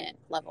commitment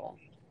level.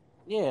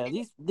 Yeah,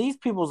 these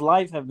people's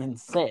life have been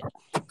set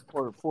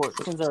for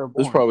since they were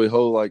born. There's probably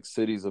whole like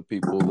cities of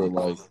people that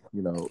like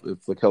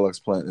if the Kellogg's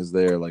plant is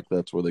there, like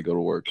that's where they go to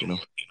work.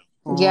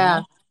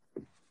 Yeah.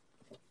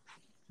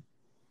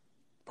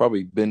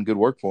 Probably been good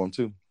work for them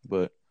too,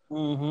 but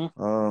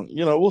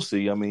we'll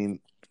see. I mean,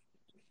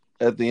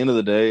 at the end of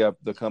the day,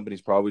 the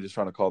company's probably just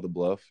trying to call the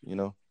bluff.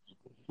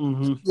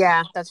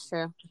 Yeah, that's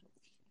true.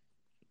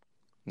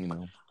 See,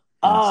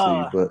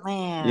 but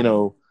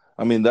man.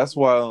 I mean, that's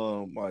why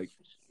like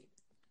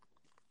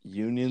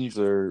unions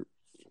are.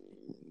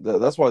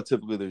 That's why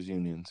typically there's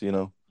unions. It's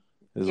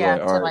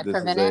like, all right,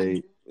 this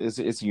is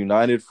it's a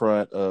united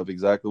front of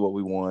exactly what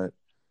we want.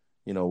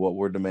 What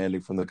we're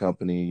demanding from the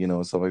company,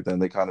 and stuff like that.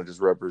 And they kind of just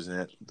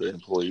represent the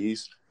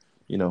employees,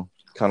 kind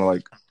of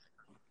like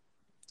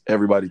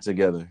everybody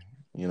together,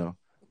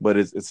 But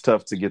it's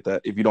tough to get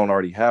that if you don't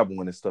already have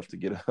one. It's tough to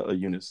get a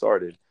unit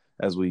started,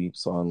 as we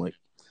saw in like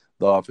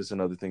The Office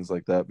and other things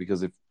like that.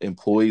 Because if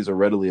employees are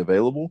readily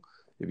available,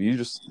 if you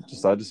just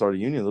decide to start a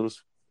union, they'll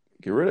just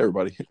get rid of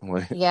everybody.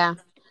 Yeah,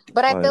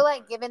 but I feel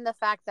like given the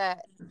fact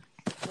that,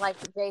 like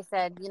Jay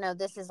said,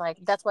 this is like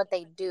that's what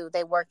they do.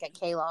 They work at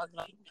Kellogg's.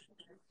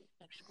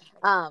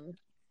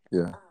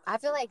 Yeah. I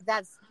feel like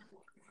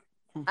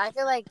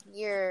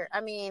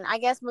I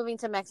guess moving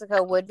to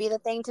Mexico would be the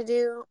thing to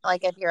do,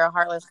 like if you're a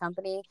heartless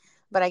company.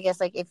 But I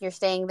guess like if you're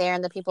staying there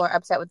and the people are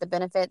upset with the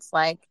benefits,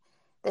 like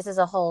this is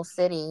a whole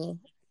city,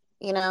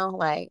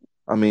 like.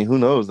 I mean, who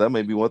knows? That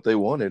may be what they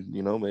wanted.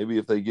 Maybe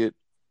if they get,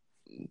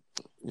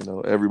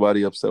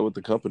 everybody upset with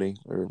the company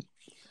or,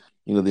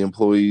 the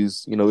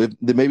employees, if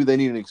maybe they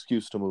need an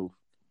excuse to move.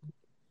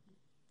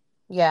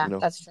 Yeah,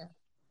 that's true.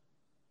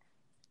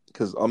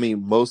 Because I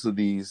mean, most of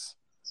these,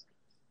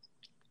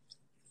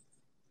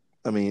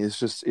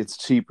 it's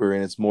cheaper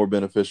and it's more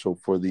beneficial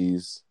for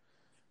these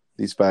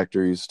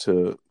factories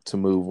to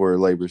move where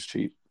labor's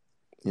cheap,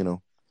 Yeah.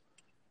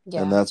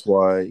 And that's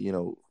why,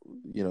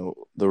 the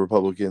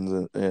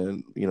Republicans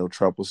and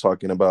Trump was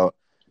talking about,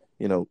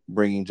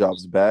 bringing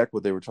jobs back.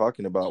 What they were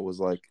talking about was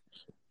like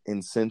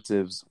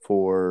incentives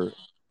for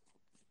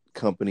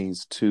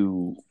companies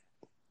to,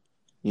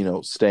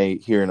 stay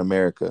here in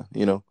America,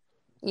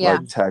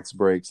 like tax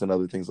breaks and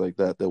other things like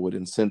that would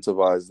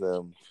incentivize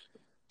them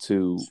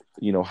to,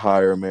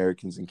 hire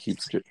Americans and keep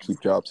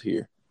jobs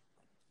here.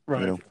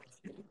 Right.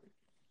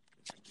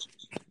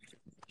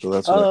 So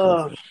that's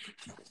what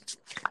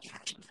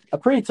a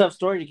pretty tough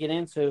story to get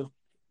into.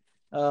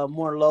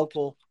 More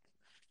local.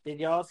 Did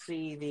y'all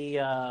see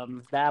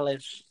the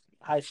Dallas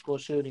high school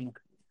shooting?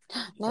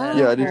 No.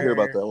 Yeah, I did hear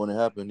about that when it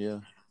happened. Yeah.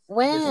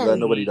 When? I'm glad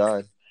nobody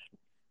died.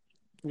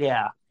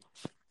 Yeah.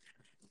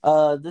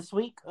 This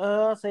week,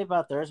 say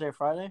about Thursday or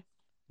Friday.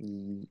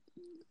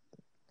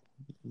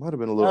 Might have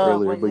been a little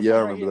earlier, but yeah, I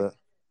remember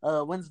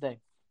that. Wednesday.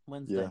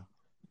 Yeah.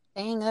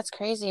 Dang, that's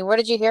crazy. Where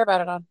did you hear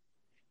about it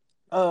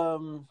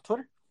on?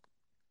 Twitter.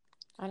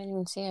 I didn't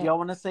even see it. Y'all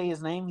want to say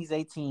his name? He's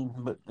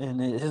 18,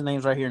 and his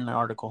name's right here in the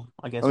article.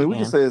 I guess. I mean, we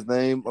can say his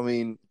name. I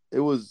mean,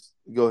 it was.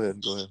 Go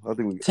ahead. I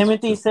think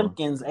Timothy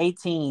Simpkins,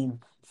 18,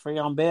 free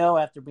on bail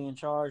after being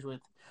charged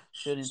with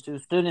shooting 2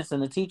 students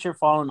and a teacher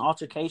following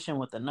altercation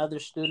with another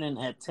student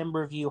at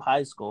Timberview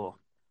High School.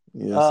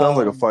 Yeah, it sounds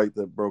like a fight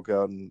that broke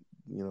out, and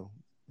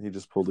he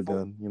just pulled a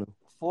gun.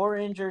 4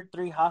 injured,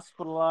 3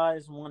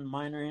 hospitalized, 1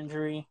 minor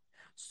injury.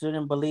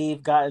 Student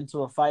believed got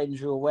into a fight and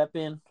drew a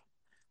weapon.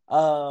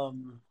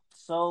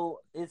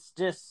 So it's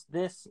just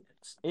this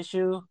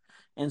issue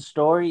and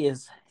story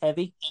is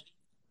heavy.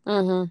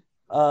 Mm-hmm.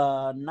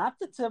 Not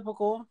the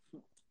typical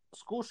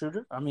school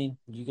shooter. I mean,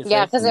 you could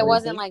Yeah, say. because it No.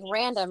 wasn't like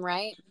random,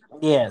 right?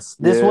 Yes,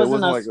 Yeah, this it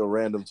wasn't wasn't a. like a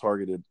random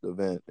targeted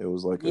event. It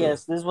was like a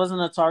Yes, this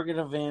wasn't a target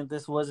event.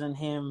 This wasn't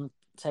him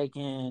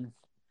taking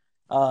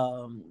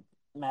um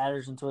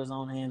matters into his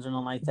own hands or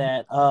nothing like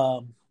that.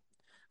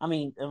 I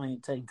mean,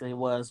 technically it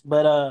was,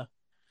 but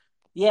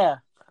yeah,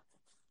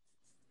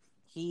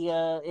 he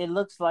it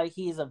looks like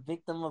he's a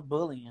victim of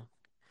bullying,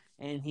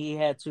 and he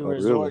had to oh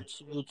really? resort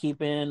to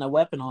keeping a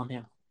weapon on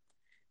him.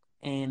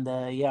 And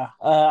yeah,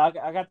 I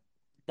got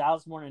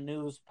Dallas Morning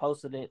News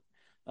posted it.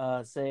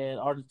 Said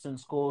Arlington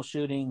school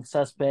shooting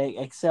suspect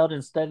excelled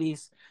in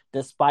studies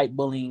despite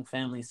bullying.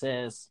 Family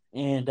says,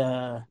 and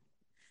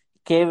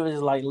gave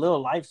his like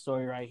little life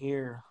story right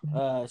here.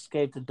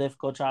 Escaped a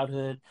difficult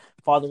childhood.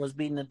 Father was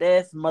beaten to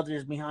death. Mother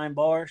is behind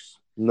bars.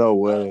 No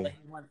way.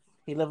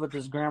 He lived with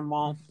his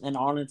grandma in the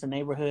Arlington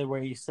neighborhood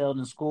where he excelled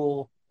in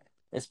school.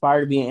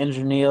 Aspired to be an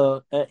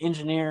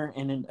engineer,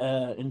 and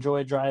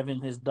enjoyed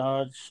driving his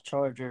Dodge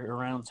Charger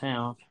around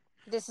town.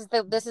 This is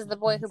the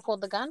boy who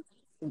pulled the gun.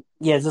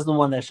 Yeah, this is the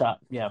one that shot.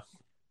 Yeah.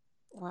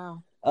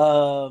 Wow.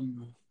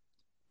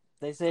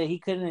 They said he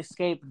couldn't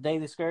escape the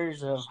daily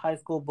scourge of high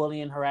school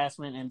bullying,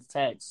 harassment, and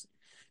attacks,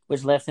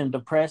 which left him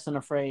depressed and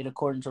afraid,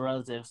 according to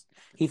relatives.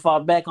 He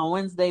fought back on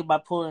Wednesday by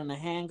pulling a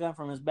handgun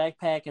from his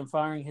backpack and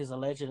firing his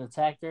alleged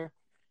attacker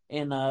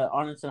in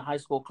Arlington High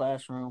School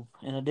classroom.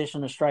 In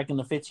addition to striking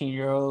the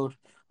 15-year-old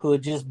who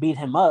had just beat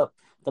him up,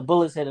 the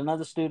bullets hit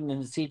another student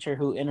and the teacher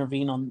who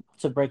intervened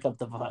to break up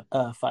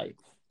the fight.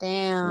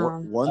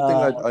 Damn. One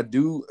thing I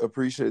do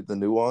appreciate the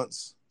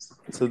nuance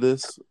to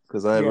this,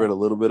 because I had Yeah. read a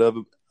little bit of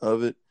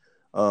it.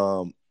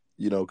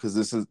 You know, because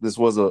this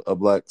was a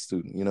black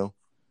student. You know,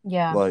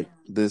 Yeah. like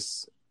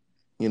this.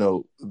 You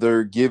know,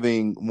 they're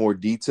giving more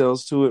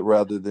details to it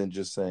rather than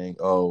just saying,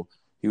 "Oh,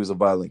 he was a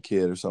violent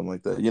kid" or something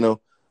like that. You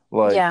know,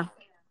 like Yeah.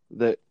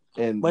 that,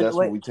 and Wait, that's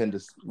what we tend to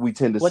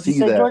What'd you see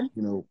say, that. Jordan?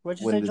 You know, What'd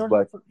you when say, it is Jordan?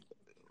 black. From the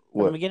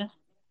What? beginning?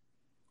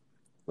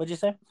 What'd you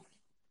say?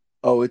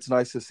 Oh, it's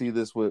nice to see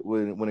this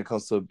when it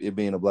comes to it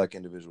being a black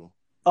individual.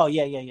 Oh,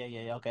 yeah. Okay. You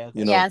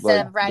Yeah. know, Instead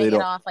like of they writing it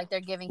don't off like they're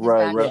giving his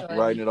right, backstory.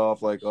 writing it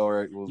off like, all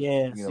right, well,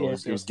 Yes, you know,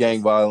 yes, it was yes, gang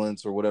yes.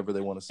 violence or whatever they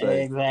want to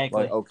say.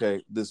 Exactly. Like,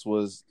 okay,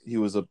 he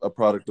was a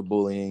product of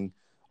bullying,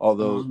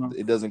 although Mhm.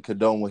 it doesn't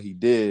condone what he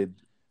did.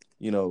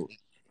 You know,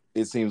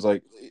 it seems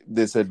like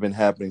this had been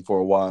happening for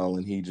a while,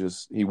 and he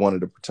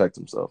wanted to protect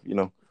himself. You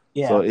know,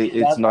 so Yeah.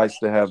 it's nice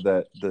to have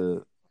that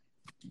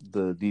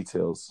the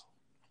details.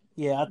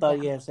 Yeah, I thought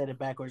Yeah. you had said it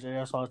backwards there.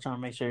 That's why I was trying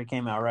to make sure it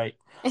came out right.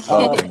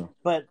 Oh, okay.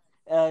 But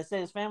it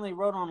said his family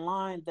wrote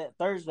online that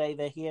Thursday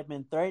that he had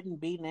been threatened,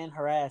 beaten, and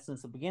harassed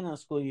since the beginning of the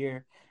school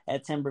year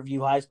at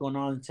Timberview High School in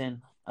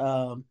Arlington.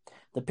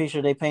 The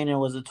picture they painted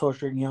was a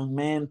tortured young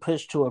man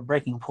pushed to a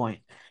breaking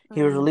point.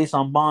 He was released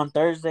on bond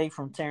Thursday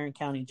from Tarrant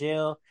County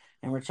Jail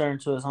and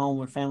returned to his home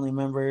with family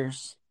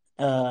members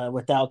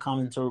without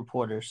comment to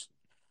reporters.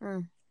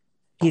 Mm.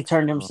 He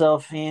turned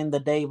himself in the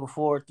day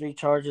before 3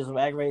 charges of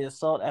aggravated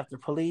assault after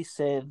police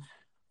said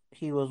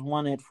he was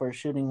wanted for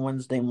shooting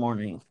Wednesday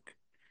morning.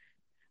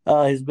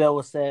 His bail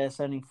was set at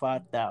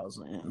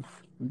 $75,000.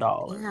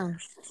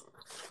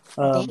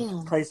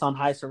 Damn. Placed on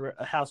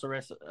house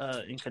arrest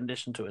in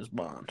condition to his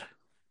bond.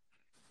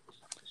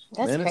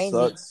 That's Man, crazy. it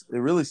sucks. It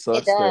really It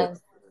sucks that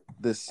does.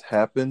 this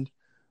happened.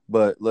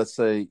 But let's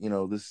say, you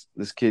know, this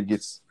kid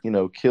gets, you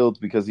know, killed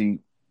because he,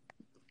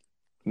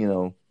 you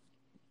know,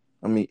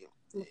 I mean,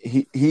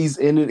 he's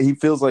in it. He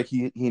feels like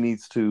he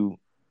needs to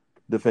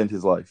defend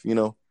his life, you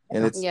know,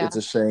 and it's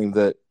a shame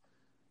that,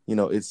 you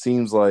know, it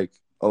seems like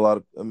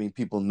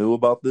people knew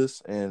about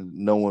this and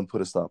no one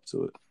put a stop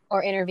to it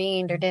or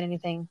intervened or did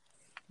anything.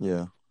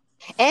 Yeah.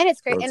 And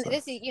it's great. And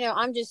this is, you know,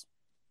 I'm just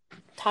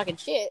talking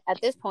shit at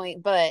this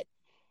point, but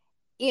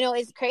you know,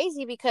 it's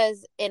crazy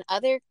because in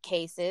other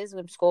cases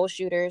when school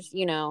shooters,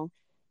 you know,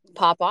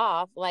 pop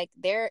off, like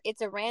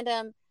it's a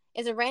random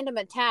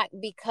attack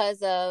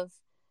because of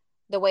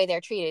the way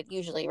they're treated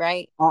usually,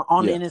 right?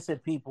 On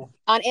innocent people.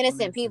 On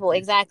innocent people,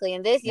 exactly.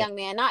 And this young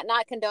man,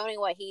 not condoning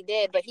what he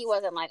did, but he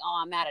wasn't like, oh,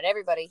 I'm mad at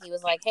everybody. He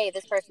was like, hey,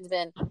 this person's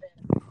been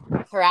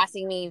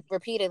harassing me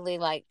repeatedly,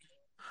 like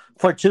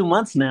for 2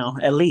 months now,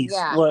 at least.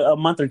 Yeah. Well, a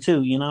month or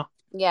two, you know?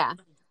 Yeah.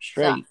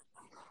 Straight. So,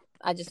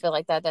 I just feel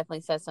like that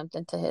definitely says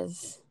something to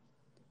his.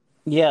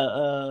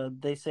 Yeah,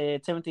 they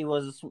said Timothy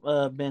was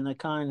been a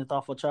kind and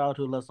thoughtful child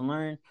who loves to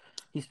learn.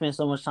 He spent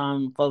so much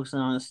time focusing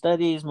on his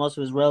studies. Most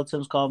of his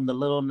relatives call him the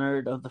little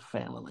nerd of the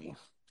family.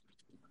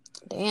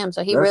 Damn,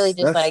 so really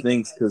just that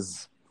stinks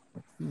because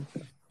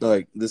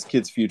like this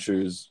kid's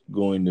future is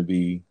going to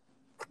be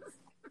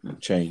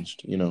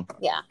changed, you know?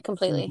 Yeah,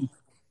 completely.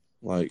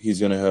 Like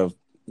he's gonna have,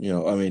 you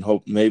know, I mean,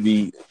 hope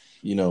maybe,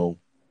 you know,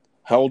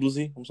 how old was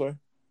he? I'm sorry.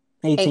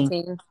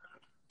 18.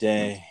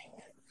 Dang.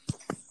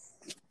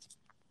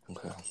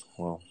 Okay.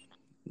 Well,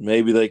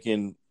 maybe they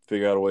can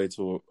figure out a way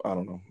to. I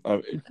don't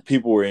know.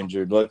 People were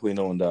injured. Luckily,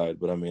 no one died.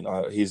 But I mean,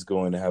 he's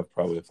going to have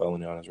probably a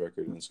felony on his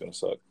record, and it's going to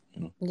suck.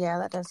 You know? Yeah,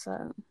 that does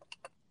suck.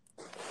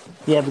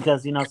 Yeah,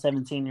 because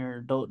 17-year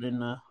adult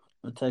in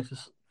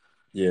Texas.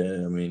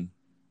 Yeah, I mean,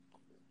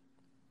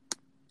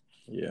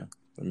 Yeah,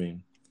 I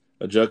mean,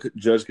 a judge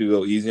could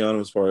go easy on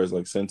him as far as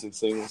like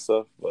sentencing and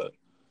stuff, but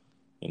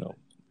you know,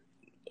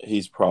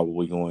 he's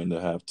probably going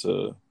to have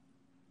to,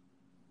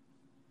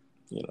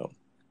 you know,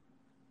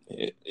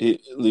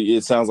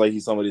 it sounds like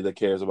he's somebody that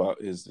cares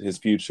about his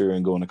future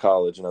and going to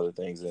college and other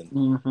things, and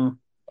Mm-hmm.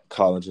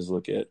 colleges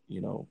look at,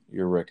 you know,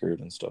 your record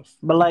and stuff.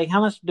 But like,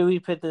 how much do we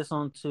put this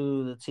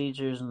onto the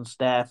teachers and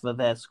staff of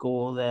that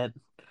school that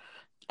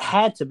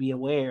had to be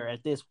aware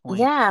at this point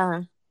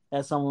Yeah.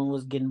 that someone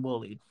was getting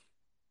bullied?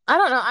 I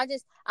don't know.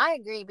 I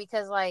agree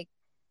because like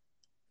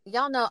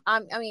y'all know I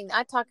mean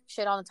I talk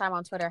shit all the time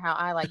on Twitter how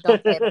I like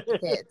don't play about the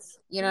kids.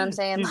 You know what I'm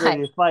saying? She's Like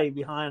ready to fight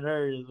behind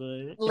hers.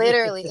 But...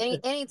 literally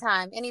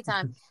anytime.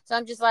 So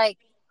I'm just like,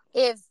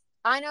 if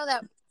I know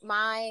that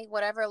my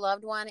whatever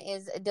loved one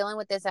is dealing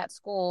with this at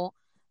school,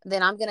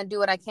 then I'm gonna do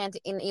what I can to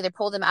either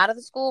pull them out of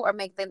the school or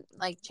make them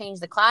like change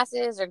the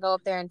classes or go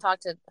up there and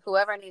talk to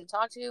whoever I need to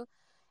talk to.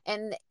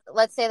 And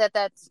let's say that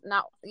that's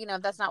not, you know,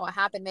 that's not what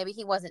happened. Maybe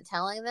he wasn't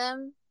telling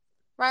them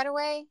right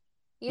away,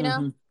 you know.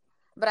 Mm-hmm.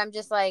 But I'm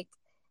just like,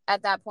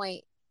 at that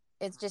point,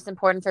 it's just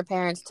important for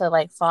parents to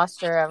like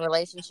foster a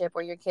relationship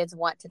where your kids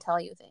want to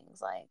tell you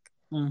things. Like,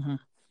 Mm-hmm.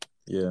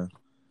 Yeah,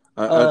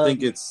 I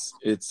think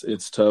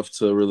it's tough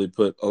to really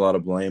put a lot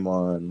of blame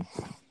on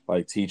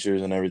like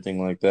teachers and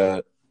everything like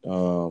that.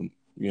 You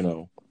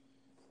know,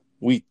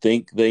 we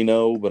think they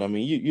know, but I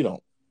mean, you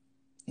don't,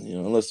 you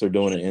know, unless they're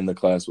doing it in the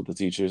class with the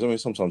teachers. I mean,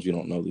 sometimes you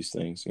don't know these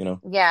things, you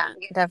know. yeah,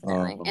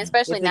 definitely,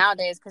 especially If it-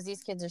 nowadays because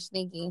these kids are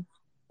sneaky.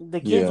 the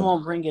kids Yeah.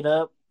 won't bring it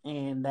up,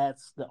 and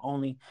that's the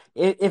only.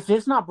 If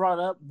it's not brought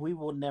up, we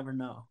will never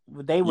know.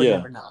 They would Yeah.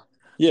 never know.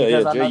 Yeah,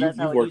 Because yeah, I know Jay, that's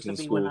how you've it worked used in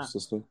to the be when school I.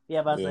 system.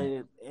 Yeah, but I Yeah.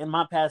 say in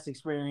my past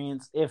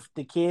experience, if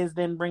the kids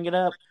didn't bring it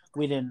up,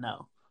 we didn't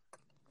know.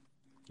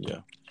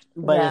 Yeah.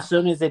 But Yeah. as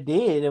soon as it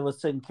did, it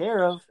was taken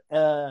care of.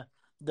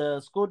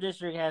 The school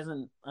district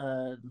hasn't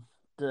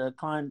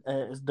declined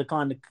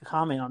to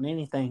comment on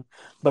anything.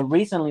 But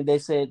recently, they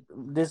said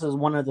this is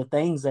one of the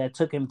things that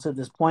took him to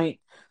this point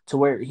to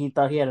where he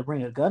thought he had to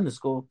bring a gun to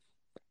school.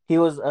 He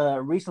was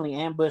recently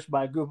ambushed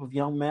by a group of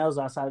young males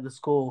outside the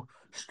school,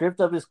 stripped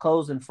of his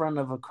clothes in front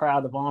of a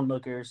crowd of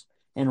onlookers,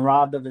 and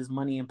robbed of his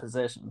money and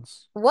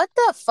possessions. What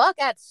the fuck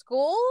at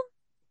school,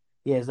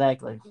 Yeah,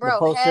 exactly. The bro?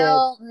 post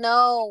Hell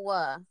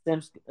no.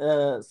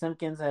 said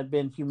Simpkins had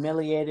been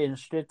humiliated and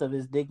stripped of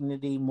his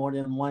dignity more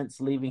than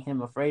once, leaving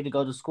him afraid to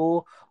go to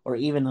school or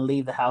even to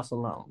leave the house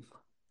alone.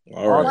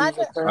 All right.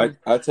 these occurred-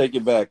 I take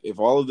it back. If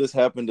all of this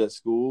happened at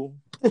school,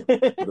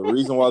 the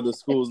reason why the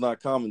school is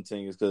not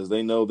commenting is because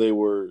they know they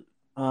were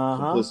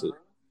complicit.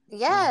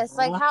 Yes,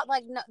 like how,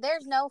 like no,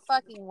 there's no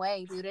fucking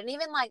way, dude. And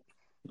even like,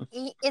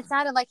 it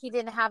sounded like he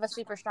didn't have a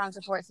super strong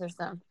support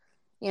system.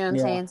 You know what I'm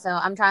Yeah. saying? So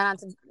I'm trying not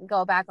to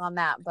go back on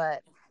that,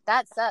 but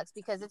that sucks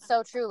because it's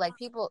so true. Like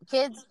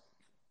kids,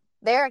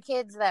 there are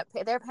kids that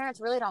their parents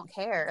really don't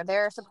care.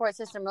 Their support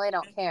system really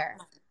don't care.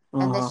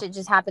 And this shit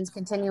just happens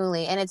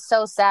continually. And it's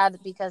so sad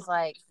because,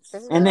 like,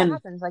 this is really what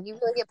happens. Like, you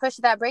really get pushed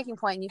to that breaking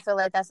point and you feel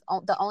like that's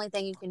the only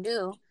thing you can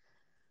do.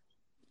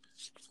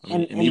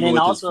 And even then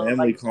with also, his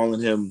family like,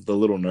 calling him the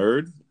little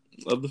nerd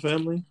of the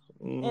family.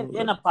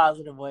 in a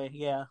positive way,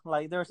 yeah.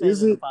 Like, they were saying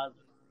Is it in a it? positive.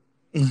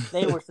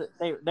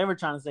 They were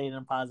trying to say it in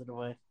a positive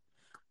way.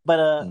 But,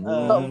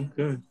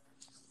 Okay.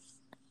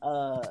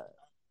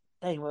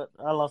 dang, what,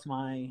 I lost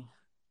my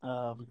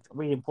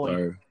reading point.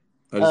 Sorry.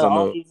 I just don't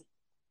know. these-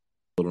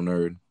 Little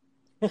nerd.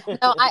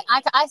 No,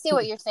 I see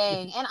what you're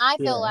saying. And I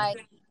feel Yeah.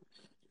 like,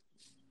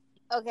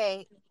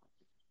 okay,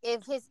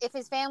 if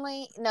his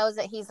family knows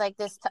that he's like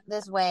this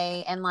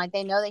way and like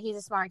they know that he's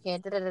a smart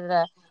kid,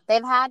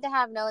 they've had to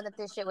have known that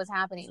this shit was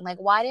happening. Like,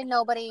 why didn't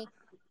nobody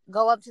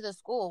go up to the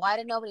school? Why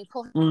didn't nobody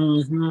pull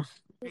him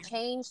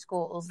change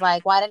schools?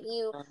 Like, why didn't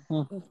you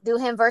do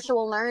him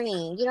virtual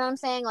learning? You know what I'm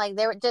saying? Like,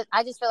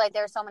 I just feel like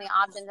there are so many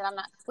options, and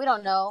we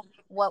don't know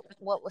what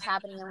was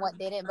happening and what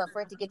did it, but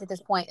for it to get to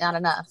this point, not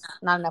enough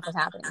was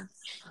happening.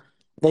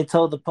 They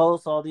told the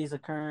Post all these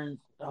occurrences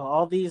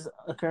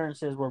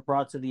were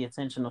brought to the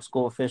attention of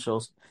school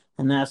officials,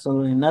 and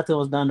absolutely nothing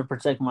was done to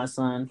protect my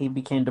son. He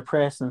became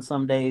depressed and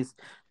some days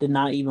did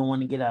not even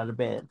want to get out of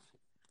bed.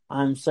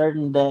 I'm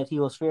certain that he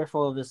was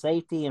fearful of his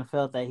safety and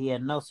felt that he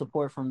had no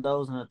support from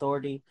those in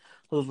authority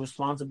whose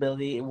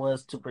responsibility it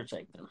was to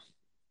protect him.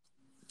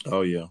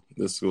 Oh yeah,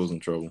 this school's in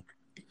trouble.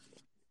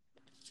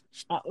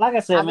 Like I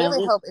said,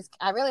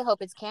 I really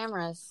hope it's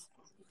cameras.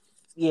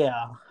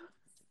 Yeah.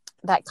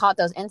 That caught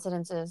those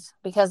incidences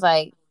because,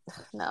 like,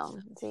 no.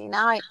 See,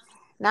 now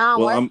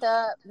I'm worked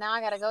up. Now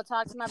I gotta go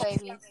talk to my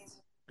babies.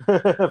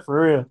 For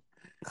real.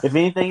 If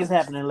anything is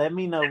happening, let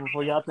me know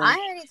before y'all think I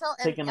already told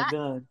taking a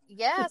gun.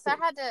 Yes, I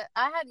had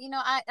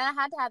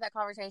to have that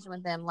conversation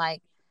with them,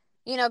 like,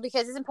 you know,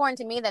 because it's important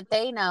to me that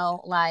they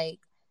know, like,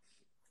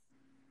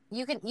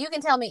 you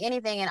can tell me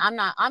anything and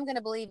I'm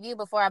gonna believe you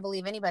before I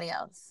believe anybody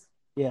else.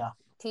 Yeah.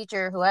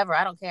 Teacher, whoever,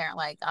 I don't care.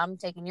 Like, I'm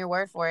taking your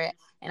word for it.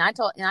 And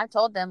I've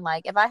told them,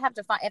 like, if I have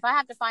to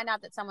find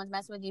out that someone's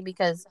messing with you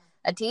because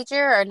a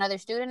teacher or another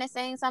student is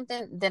saying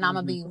something, then I'm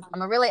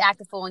gonna really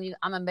act a fool and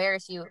I'm gonna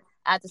embarrass you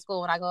at the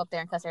school when I go up there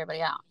and cuss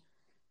everybody out.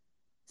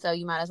 So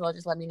you might as well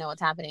just let me know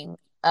what's happening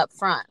up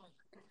front.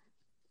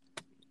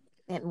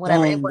 And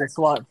whatever. It Dang, worked.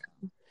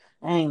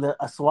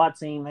 a SWAT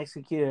team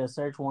executed a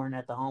search warrant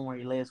at the home where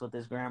he lives with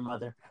his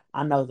grandmother.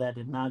 I know that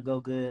did not go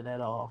good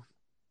at all.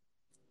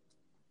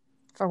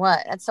 For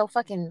what? That's so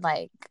fucking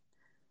like.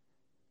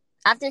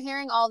 After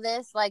hearing all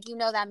this, like, you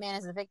know that man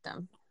is a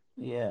victim.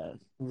 Yeah,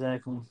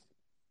 exactly.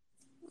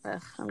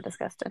 Ugh, I'm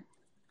disgusted.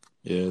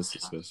 Yeah, it's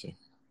disgusting.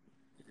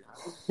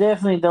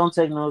 Definitely don't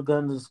take no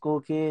guns to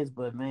school, kids.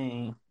 But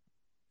man,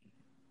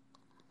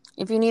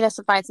 If you need us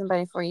to fight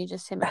somebody for you,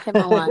 just hit my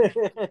line.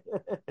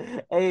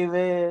 hey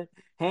man,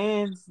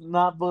 hands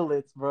not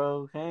bullets,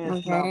 bro.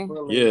 Hands not Okay.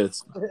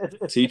 bullets.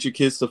 Yeah, teach your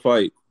kids to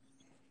fight,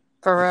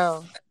 For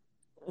real.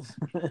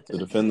 to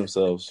defend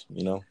themselves.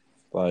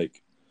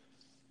 Like,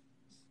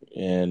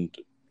 and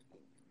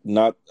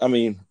not. I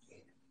mean,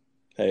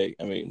 hey,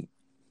 I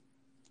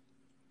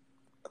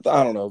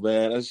don't know,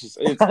 man. It's just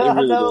it I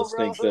really know, does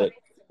bro. stink that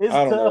It's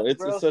I don't know. tough,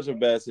 It's bro. such a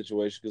bad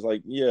situation because,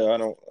 like, yeah, I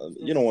don't. You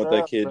It's don't want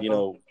that tough, kid,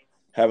 bro.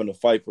 having to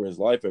fight for his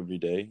life every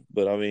day.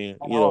 But I mean,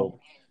 Oh,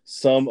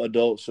 some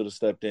adults should have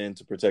stepped in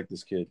to protect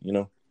this kid.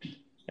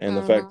 And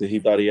the fact Mm-hmm. that he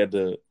thought he had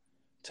to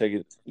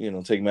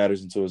take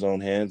matters into his own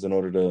hands in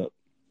order to,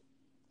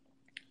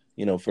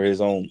 for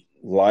his own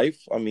life.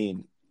 I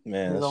mean,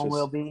 man, his that's own just.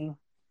 well-being.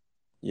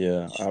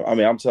 Yeah, I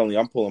mean, I'm telling you,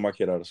 I'm pulling my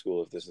kid out of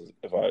school if I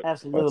see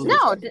Absolutely. this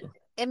No, happening.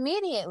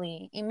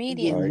 immediately.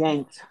 Getting Like,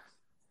 yanked.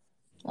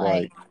 Like,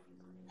 like,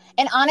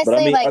 and but I honestly,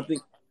 mean, I like,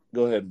 think.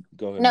 Go ahead.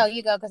 no,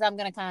 you go, because I'm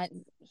going to kind of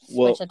switch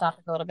Well, the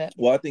topic a little bit.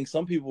 I think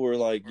some people were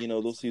like,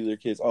 they'll see their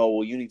kids. Oh,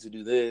 well, you need to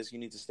do this. You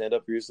need to stand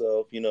up for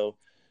yourself.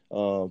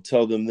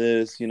 Tell them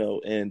this.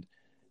 And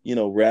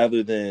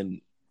rather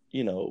than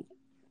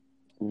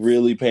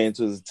really paying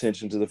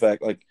attention to the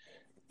fact, like,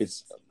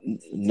 it's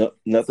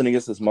nothing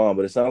against this mom,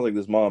 but it sounds like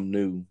this mom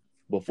knew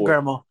before,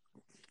 Grandma.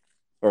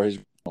 or his,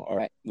 all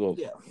right, well,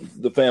 Yeah.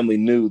 the family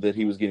knew that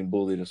he was getting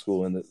bullied in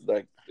school, and that,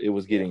 like, it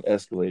was getting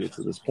escalated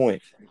to this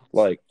point.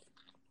 Like,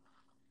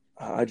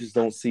 I just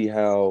don't see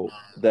how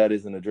that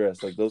isn't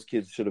addressed. Like, those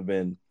kids should have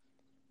been,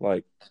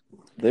 like,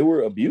 they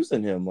were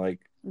abusing him. Like,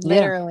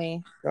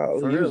 Literally. God,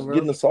 For he real, was bro.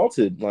 getting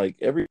assaulted. Like,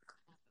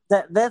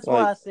 That's like,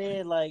 why I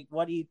said, like,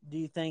 what do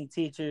you think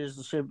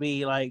teachers should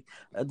be like?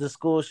 The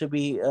school should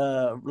be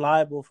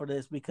liable for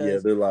this, yeah,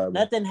 because they're liable.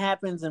 nothing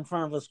happens in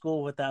front of a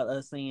school without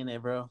us seeing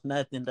it, bro.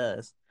 Nothing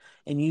does.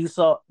 And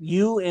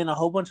you and a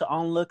whole bunch of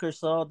onlookers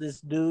saw this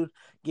dude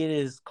get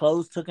his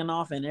clothes taken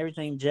off and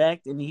everything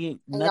jacked, and And y'all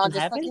nothing just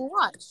happened. fucking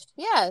watched.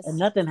 Yes. And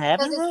nothing Because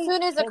happened, as bro.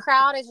 soon as a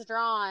crowd is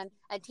drawn,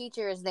 a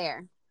teacher is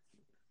there.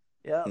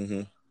 Yeah.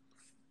 Mm-hmm.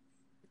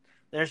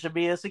 There should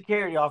be a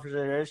security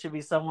officer. There should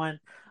be someone,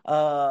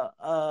 uh,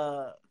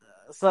 uh,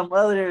 some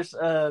others,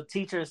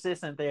 teacher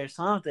assistant there,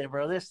 something,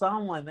 bro. There's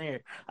someone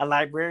there, a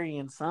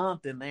librarian,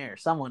 something there,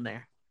 someone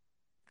there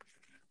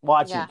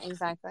watching. Yeah,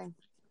 exactly.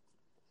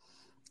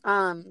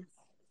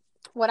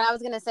 What I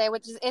was gonna say,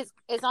 which is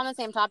it's on the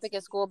same topic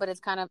as school, but it's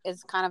kind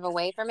of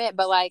away from it.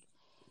 But like,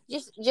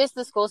 just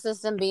the school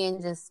system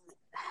being just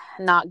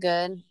not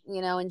good,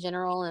 in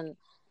general, and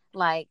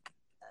like,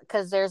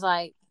 because there's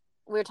like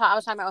I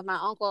was talking about with my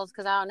uncles,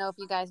 because I don't know if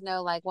you guys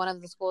know, like, one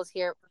of the schools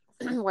here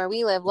where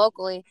we live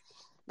locally,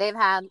 they've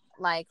had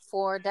like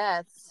 4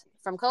 deaths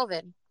from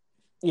COVID,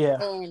 Yeah,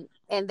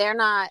 and they're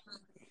not,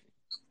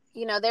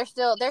 they're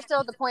still at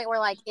the point where,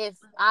 like, if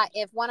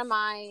one of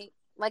my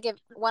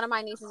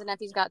nieces and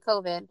nephews got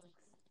COVID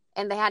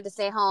and they had to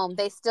stay home,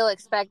 they still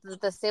expect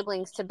the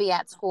siblings to be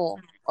at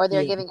school, or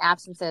they're yeah, giving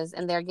absences,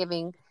 and they're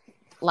giving,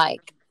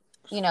 like,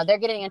 they're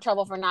getting in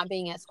trouble for not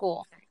being at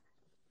school.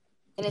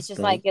 And it's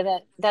just like,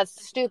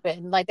 that's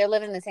stupid. Like, they're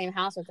living in the same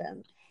house with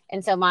them.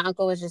 And so my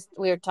uncle was I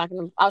was talking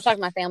to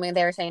my family, and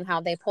they were saying how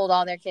they pulled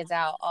all their kids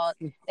out.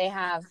 They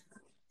have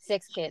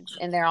 6 kids,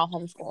 and they're all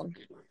homeschooled.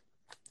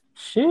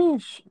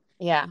 sheesh.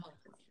 Yeah.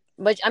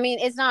 Which, I mean,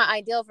 it's not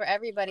ideal for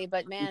everybody,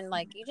 but man,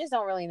 like, you just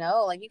don't really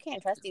know. Like, you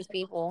can't trust these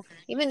people.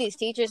 Even these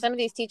teachers, some of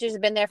these teachers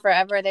have been there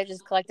forever. They're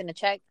just collecting a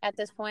check at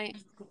this point.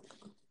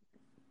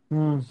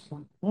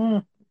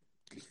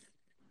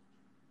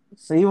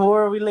 See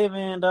where we live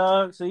in,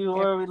 dog. See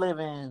where we live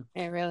in.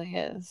 It really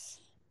is.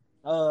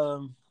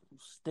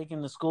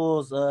 Sticking to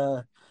schools.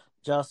 Did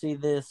y'all see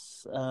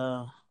this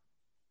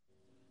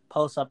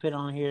post I put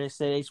on here? They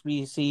said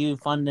HBCU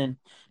funding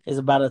is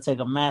about to take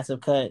a massive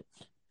cut,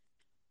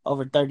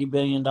 over $30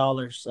 billion.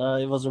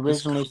 It was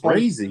originally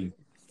crazy.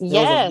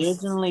 Yes. It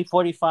was originally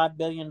 $45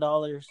 billion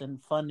in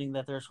funding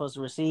that they're supposed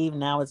to receive.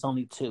 Now it's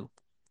only $2 billion.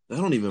 That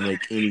don't even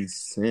make any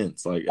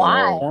sense. Like,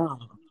 why? at all.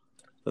 Yeah.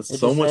 That's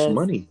so much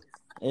money.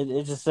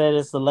 It just said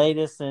it's the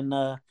latest in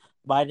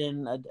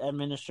Biden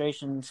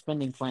administration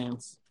spending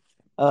plans.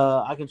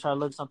 I can try to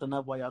look something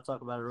up while y'all talk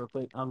about it real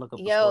quick. I'll look up.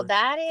 Yo,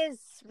 that is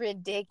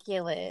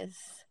ridiculous.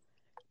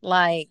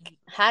 Like,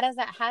 I don't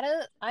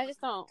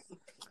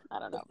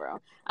know, bro.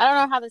 I don't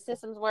know how the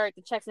systems work,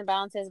 the checks and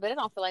balances, but it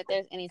don't feel like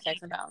there's any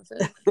checks and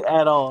balances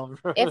at all.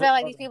 It felt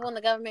like these people in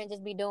the government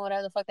just be doing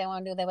whatever the fuck they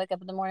want to do. They wake up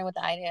in the morning with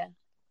the idea.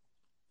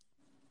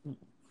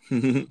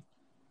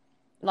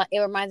 Like, it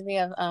reminds me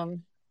of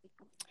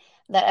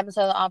That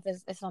episode of The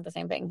Office, it's not the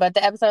same thing, but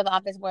the episode of The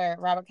Office where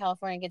Robert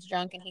California gets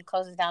drunk and he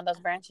closes down those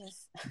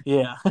branches.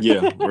 Yeah.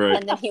 Yeah, right.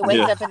 And then he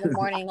wakes up in the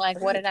morning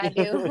like, what did I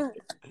do?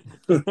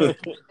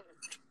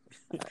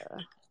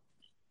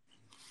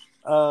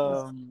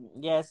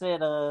 Yeah, it said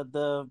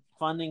the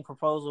funding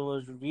proposal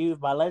was reviewed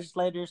by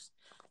legislators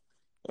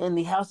in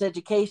the House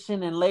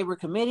Education and Labor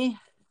Committee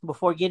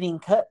before getting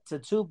cut to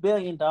 $2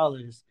 billion.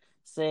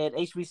 Said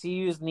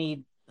HBCUs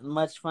need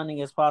much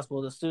funding as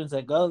possible. The students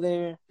that go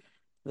there,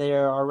 they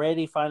are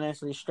already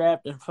financially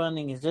strapped, and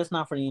funding is just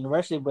not for the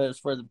university, but it's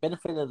for the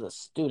benefit of the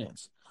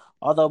students.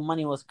 Although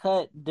money was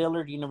cut,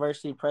 Dillard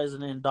University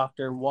President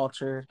Dr.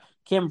 Walter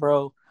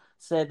Kimbrough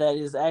said that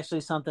is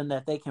actually something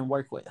that they can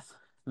work with.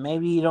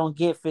 Maybe you don't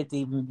get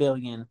 50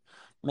 billion,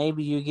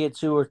 maybe you get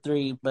 2 or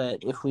 3,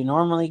 but if we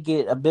normally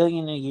get $1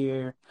 billion a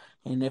year,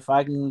 and if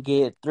I can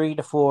get 3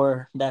 to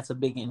 4, that's a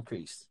big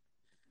increase.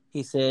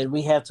 He said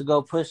we have to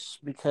go push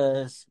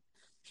because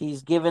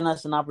he's given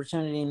us an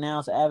opportunity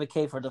now to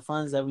advocate for the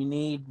funds that we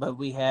need, but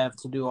we have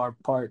to do our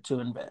part to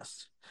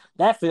invest.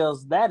 That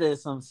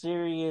is some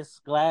serious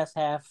glass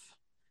half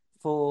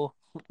full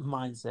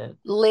mindset.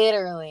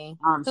 Literally.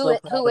 I'm Who so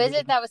proud who of is him.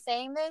 it that was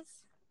saying this?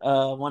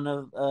 One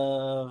of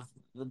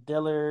the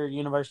Dillard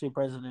University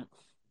president.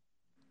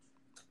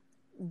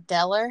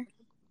 Dillard,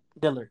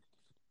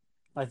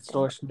 like the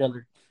store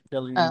Dillard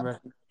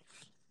University.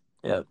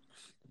 Yep.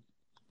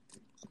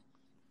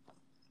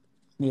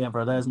 Yeah,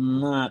 bro, that's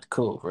not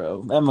cool,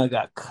 bro. That money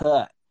got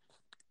cut.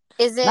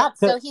 Is it? Not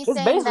So cut. he's It's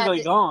saying basically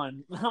that.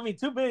 gone. I mean,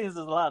 $2 billion is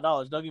a lot of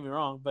dollars. Don't get me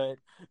wrong, but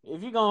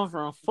if you're going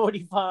from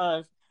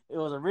 45, it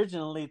was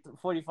originally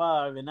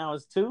 45, and now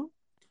it's 2.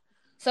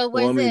 So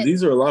Well, I was mean, it?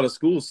 these are a lot of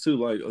schools too.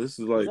 Like this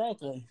is like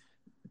Exactly.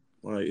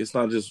 it's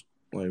not just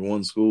like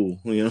one school,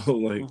 you know.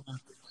 Like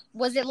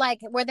Was it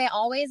like? Were they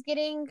always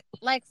getting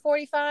like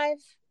 45?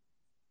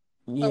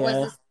 Yeah. Or was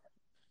this?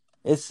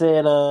 It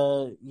said,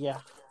 yeah,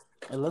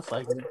 it looks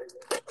like it.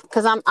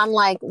 Because I'm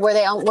like, were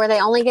they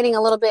only getting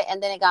a little bit,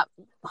 and then it got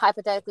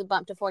hypothetically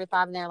bumped to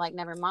 45, and they're like,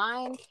 never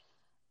mind,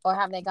 or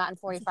have they gotten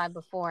 45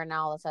 before, and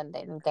now all of a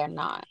sudden they're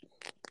not?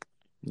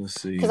 let's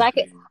see. Because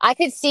I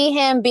could see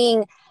him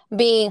being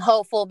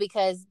hopeful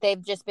because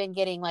they've just been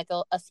getting like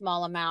a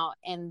small amount,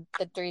 and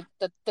the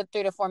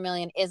 3 to 4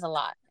 million is a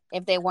lot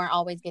if they weren't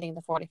always getting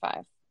the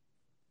 45.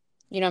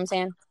 You know what I'm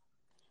saying?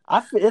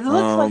 It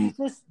looks like it's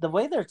just the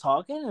way they're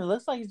talking. It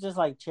looks like it's just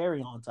like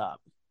cherry on top.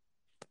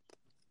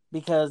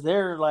 Because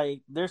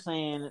they're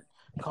saying,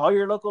 call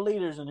your local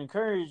leaders and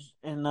encourage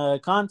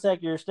and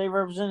contact your state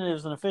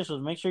representatives and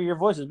officials. Make sure your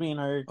voice is being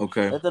heard.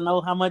 Okay. Let them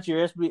know how much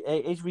your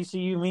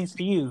HBCU means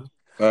to you.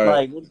 All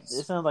right. Like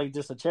it sounds like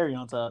just a cherry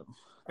on top.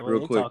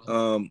 Real quick,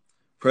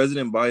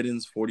 President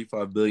Biden's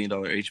 $45 billion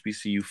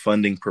HBCU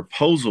funding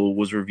proposal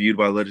was reviewed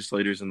by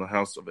legislators in the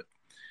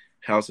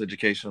House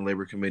Education and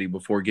Labor Committee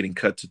before getting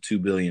cut to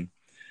 $2 billion.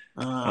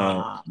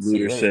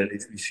 Luter said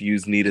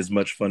HBCUs need as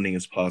much funding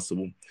as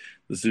possible.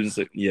 The students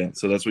said,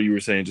 so that's what you were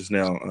saying just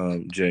now,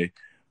 Jay.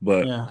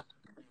 But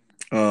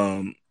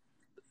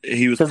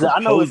he was proposing. I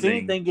know if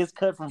anything gets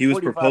cut from, he was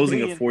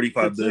proposing a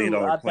 $45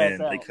 billion plan.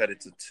 They cut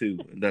it to 2,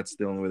 and that's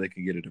the only way they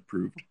can get it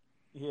approved.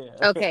 Yeah.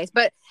 Okay,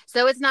 but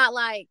so it's not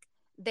like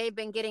they've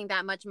been getting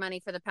that much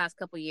money for the past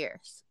couple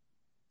years.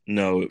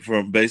 No,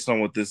 based on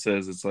what this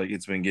says, it's like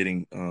it's been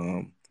getting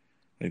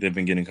like they've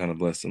been getting kind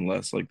of less and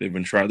less. Like they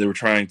were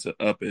trying to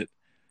up it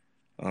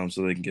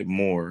so they can get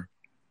more.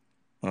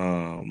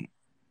 But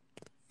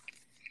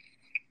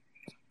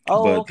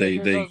okay,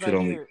 they could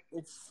only.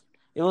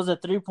 It was a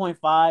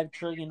 $3.5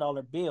 trillion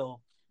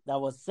bill that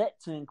was set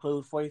to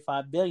include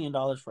 $45 billion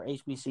for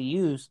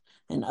HBCUs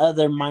and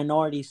other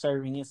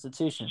minority-serving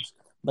institutions.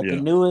 But the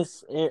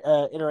newest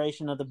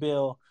iteration of the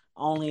bill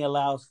only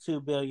allows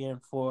 $2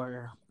 billion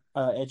for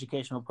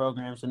educational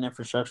programs and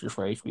infrastructure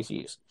for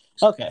HBCUs.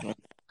 Okay.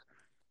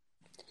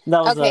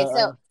 That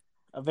was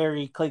a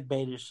very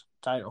clickbaitish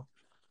title.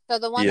 So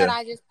the one that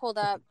I just pulled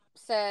up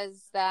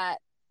says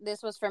that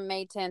this was from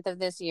May 10th of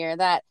this year,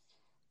 that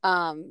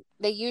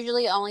they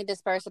usually only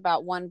disperse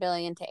about $1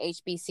 billion to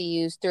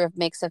HBCUs through a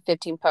mix of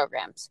 15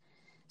 programs.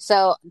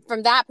 So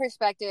from that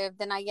perspective,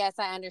 then I guess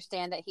I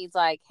understand that he's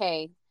like,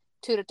 hey,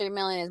 2 to 3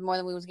 million is more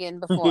than we was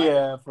getting before.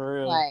 Yeah, for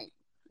real. Like,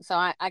 so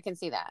I can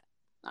see that.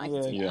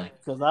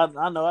 Because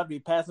I know I'd be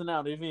passing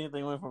out if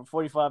anything went from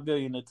 45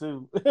 billion to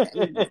 2.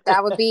 That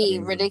would be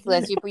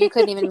ridiculous. You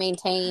couldn't even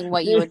maintain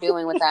what you were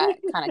doing with that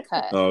kind of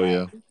cut. Oh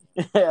yeah,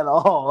 at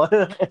all.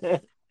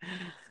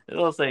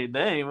 It'll say,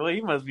 "Dang, well,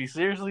 he must be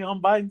seriously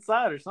on Biden's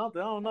side or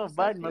something." I don't know.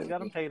 Biden must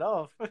got him paid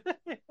off.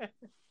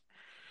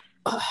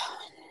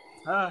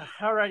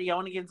 Alrighty, y'all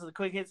want to get into the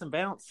quick hits and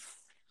bounce?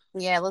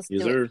 Yeah, let's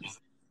do it.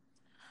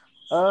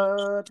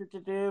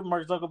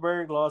 Mark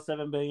Zuckerberg lost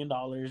 $7 billion.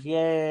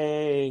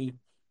 Yay!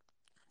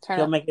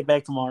 He'll make it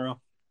back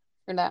tomorrow.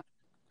 For that.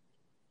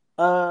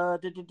 The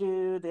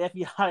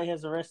FBI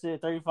has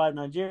arrested 35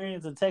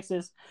 Nigerians in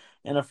Texas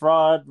in a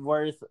fraud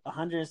worth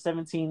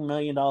 $117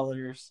 million.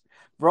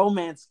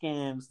 Romance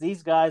scams.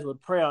 These guys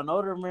would prey on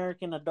older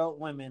American adult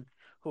women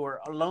who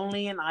are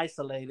lonely and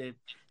isolated,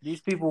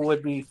 these people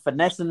would be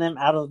finessing them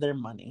out of their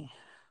money.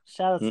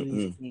 Shout out to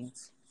these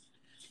kings.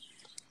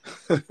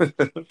 Shout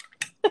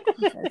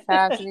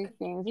out to these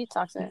kings. You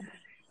talk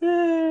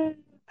to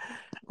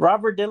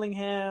Robert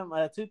Dillingham,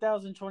 a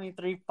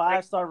 2023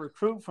 5-star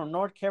recruit from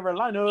North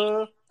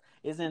Carolina,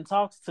 is in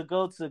talks to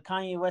go to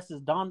Kanye West's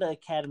Donda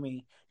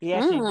Academy. He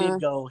actually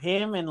did go.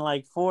 Him and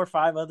like 4 or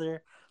 5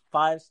 other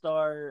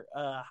 5-star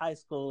high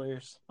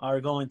schoolers are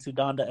going to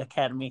Donda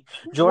Academy.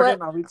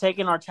 Jordan, are we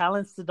taking our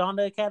talents to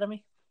Donda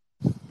Academy?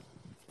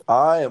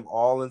 I am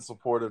all in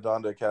support of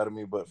Donda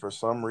Academy, but for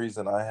some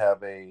reason I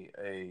have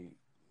a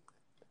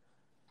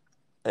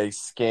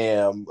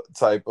scam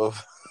type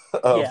of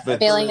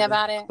feeling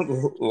about it.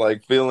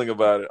 Like feeling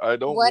about it. I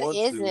don't What want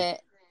is to.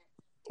 it?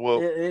 Well,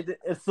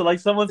 it's like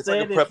someone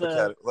said, like a prep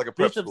academy, like a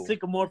prep Bishop school.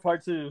 Sycamore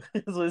Part 2.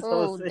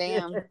 Oh,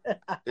 damn.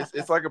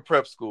 It's like a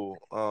prep school.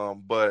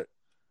 But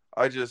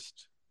I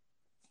just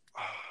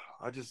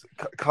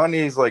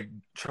Kanye's like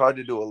tried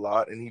to do a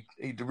lot, and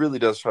he really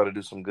does try to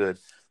do some good,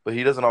 but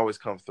he doesn't always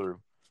come through.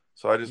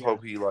 So I just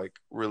hope he like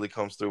really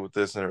comes through with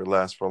this and it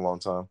lasts for a long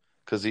time.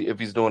 Because if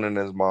he's doing it in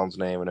his mom's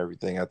name and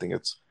everything, I think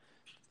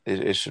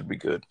it should be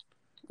good.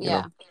 You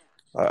know?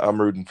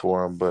 I'm rooting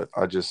for him, but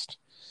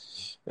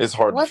it's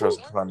hard to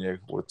trust Kanye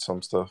with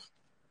some stuff.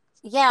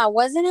 Yeah,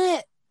 wasn't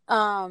it?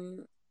 I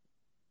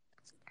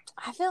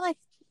feel like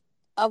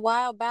a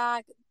while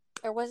back,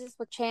 or was this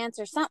with Chance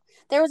or something?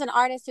 There was an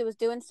artist who was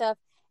doing stuff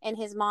in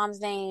his mom's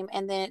name,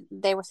 and then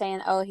they were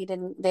saying, "Oh, they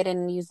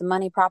didn't use the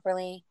money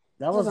properly."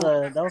 That was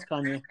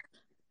Kanye.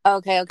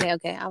 Okay.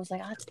 I was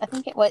like, I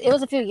think it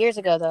was a few years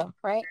ago, though,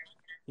 right?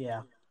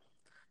 Yeah,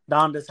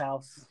 Donda's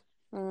house.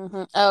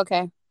 Mm-hmm. Oh,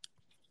 okay.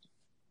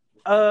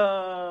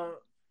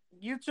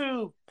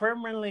 YouTube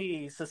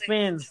permanently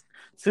suspends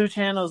 2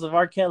 channels of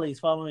R. Kelly's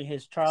following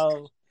his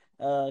trial,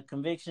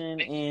 conviction,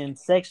 and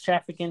sex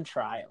trafficking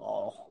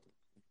trial.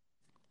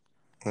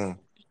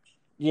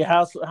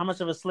 Yeah, how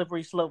much of a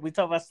slippery slope? We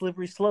talk about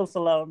slippery slopes a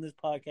lot on this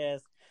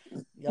podcast.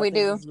 We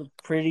do. This is a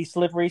pretty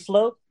slippery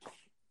slope.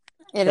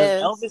 It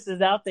is. Elvis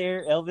is out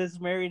there.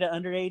 Elvis married an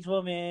underage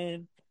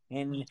woman,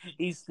 and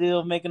he's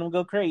still making them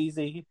go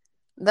crazy.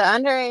 The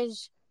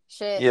underage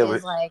shit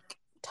is like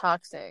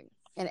toxic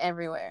and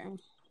everywhere.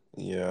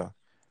 Yeah,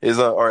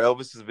 are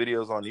Elvis's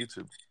videos on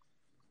YouTube?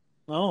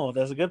 Oh,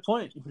 that's a good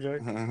point,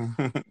 Jordan.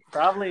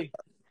 Probably.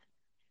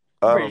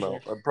 I don't know.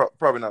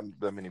 Probably not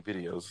that many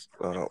videos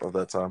of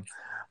that time,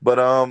 but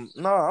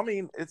no. I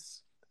mean,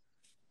 it's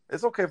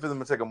okay for them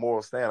to take a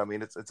moral stand. I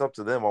mean, it's up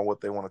to them on what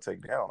they want to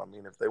take down. I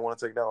mean, if they want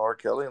to take down R.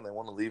 Kelly and they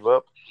want to leave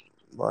up,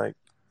 like,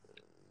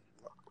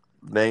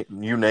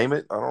 you name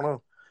it, I don't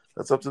know.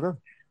 That's up to them.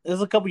 It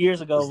was a couple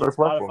years ago when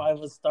Spotify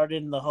was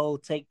starting the whole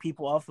take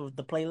people off of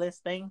the playlist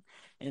thing,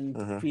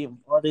 and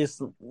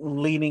artists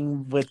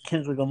leading with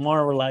Kendrick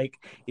Lamar were like,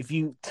 if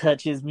you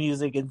touch his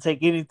music and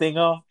take anything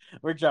off,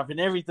 we're dropping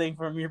everything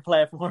from your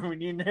platform,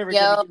 and you're never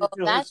gonna get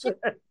it to us.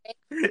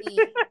 Crazy.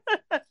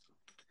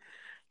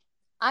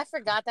 I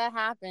forgot that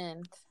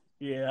happened.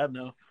 Yeah,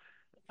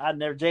 I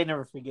know. Jay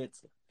never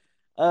forgets.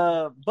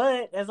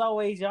 But as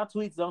always, y'all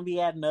tweets don't be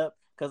adding up.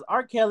 Because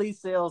R. Kelly's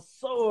sales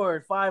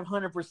soared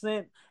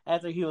 500%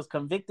 after he was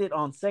convicted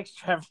on sex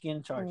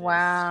trafficking charges.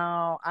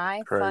 Wow.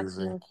 I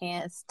fucking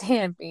can't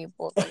stand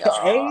people. A,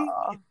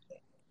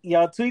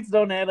 y'all tweets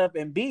don't add up.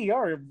 And B, y'all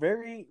are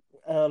very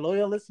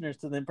loyal listeners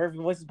to the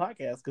Imperfect Voices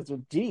podcast. Because,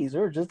 geez,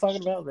 we were just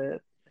talking about that.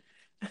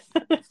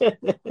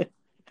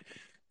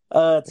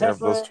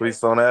 Tesla, those tweets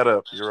don't add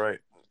up. You're right.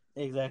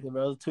 Exactly,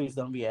 bro. Those tweets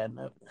don't be adding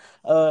up.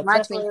 My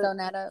tweets don't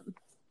add up.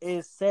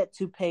 Is set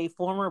to pay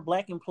former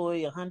black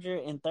employee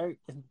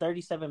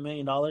 $137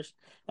 million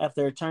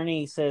after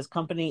attorney says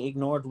company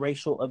ignored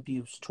racial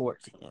abuse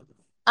towards him.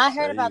 I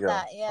heard about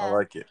that. Yeah, I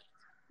like it.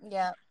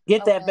 Yeah,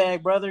 get that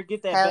bag, brother.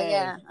 Get that bag.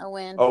 Yeah, a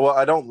win. Oh well,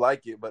 I don't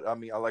like it, but I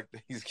mean, I like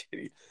that he's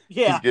getting.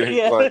 Yeah, he's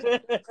getting, like,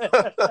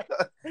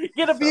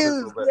 get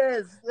abused.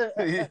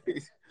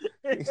 Yes.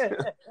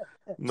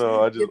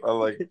 No, I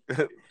like.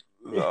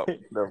 No,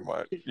 never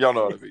mind. Y'all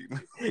know what I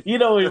mean. we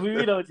know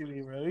what you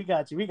mean, bro. We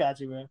got you,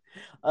 bro.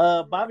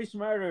 Bobby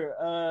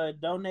Shmurda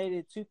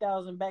donated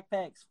 2,000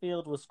 backpacks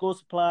filled with school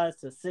supplies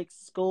to 6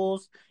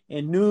 schools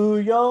in New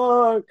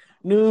York.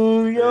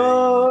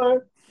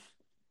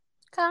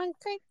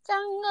 Concrete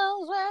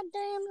jungles where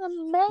dreams are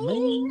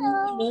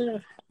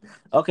made.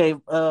 Okay,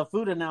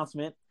 food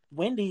announcement.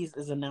 Wendy's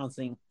is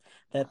announcing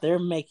that they're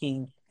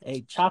making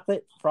a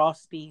chocolate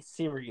frosty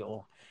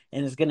cereal,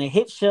 and it's gonna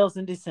hit shelves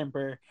in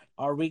December.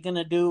 Are we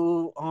gonna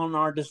do on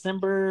our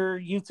December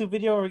YouTube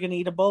video? Are we gonna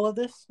eat a bowl of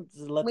this?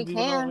 We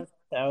can.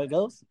 How it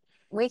goes.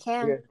 We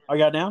can. Are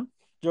y'all down,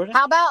 Jordan?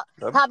 How about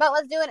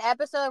let's do an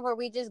episode where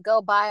we just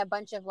go buy a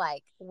bunch of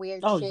like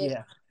weird shit.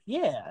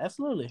 Yeah,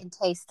 absolutely. And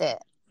taste it.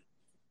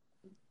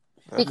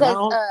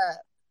 Because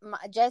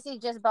Jesse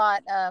just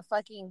bought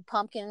fucking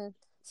pumpkin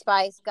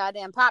spice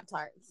goddamn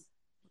Pop-Tarts.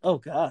 Oh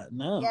God,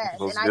 no. Yes,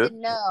 and I didn't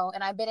know,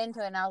 and I bit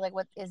into it, and I was like,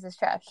 "What is this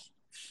trash?"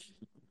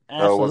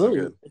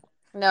 Absolutely.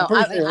 No, it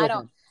wasn't good.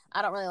 No,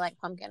 I don't really like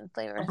pumpkin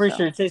flavor. I'm pretty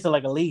sure it tasted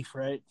like a leaf,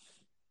 right?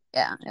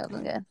 Yeah, it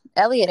was good.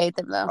 Elliot ate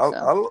them though. I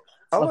So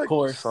I Of like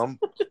course. some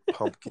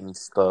pumpkin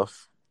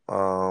stuff.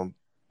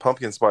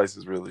 Pumpkin spice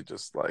is really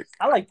just like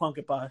I like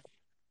pumpkin pie.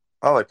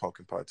 I like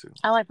pumpkin pie too.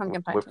 I like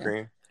pumpkin pie Whipped too.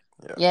 cream.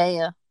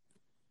 Yeah.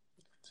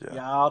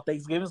 Y'all,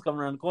 Thanksgiving's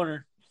coming around the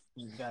corner.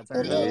 You gotta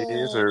turn It it up.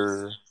 Yes,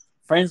 or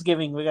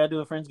Friendsgiving, we gotta do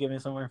a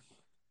Friendsgiving somewhere.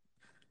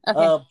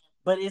 Okay.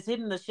 But it's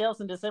hitting the shelves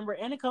in December,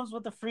 and it comes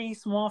with a free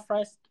small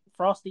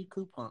frosty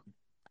coupon.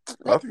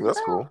 I think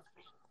that's cool.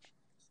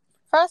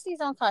 Frosties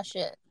don't cost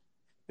shit.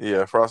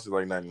 Yeah, Frosty's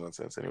like 99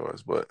 cents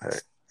anyways, but hey,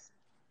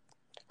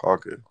 all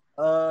good.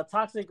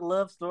 Toxic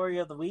love story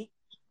of the week.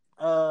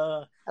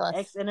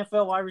 Ex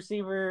NFL wide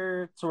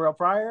receiver Terrell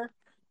Pryor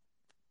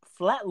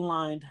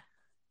flatlined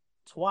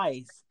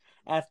twice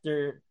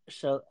after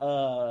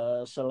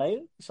Shalea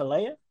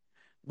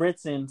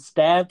Britson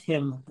stabbed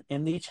him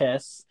in the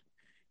chest.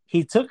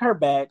 He took her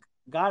back,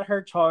 got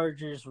her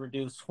charges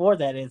reduced for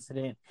that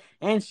incident,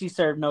 and she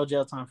served no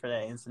jail time for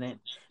that incident.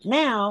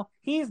 Now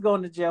he's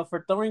going to jail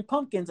for throwing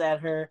pumpkins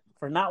at her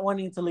for not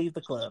wanting to leave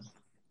the club.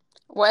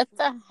 What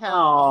the hell?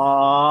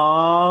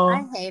 Aww.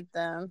 I hate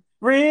them.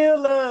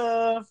 Real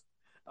love.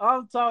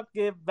 I'm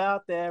talking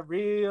about that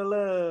real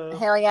love.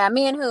 Hell yeah.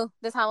 Me and who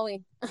this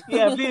Halloween?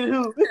 Yeah, me and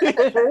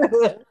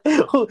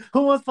who?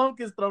 Who wants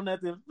pumpkins thrown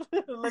at them?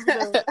 Let me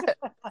know.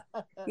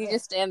 You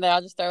just stand there.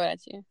 I'll just throw it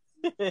at you.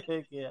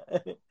 Yeah.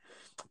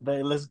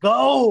 But let's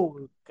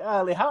go.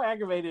 Golly, how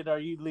aggravated are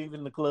you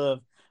leaving the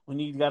club when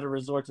you got to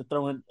resort to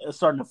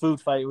starting a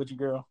food fight with your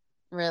girl?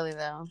 Really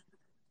though,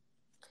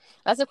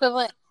 that's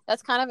equivalent.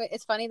 That's kind of,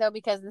 it's funny though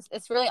because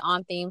it's really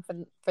on theme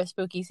for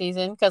spooky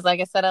season. Because like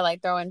I said, I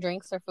like throwing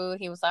drinks or food.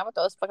 He was like, "I'm gonna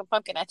throw this fucking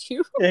pumpkin at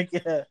you." Heck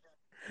yeah.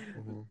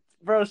 Mm-hmm.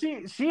 Bro,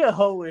 she a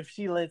hoe if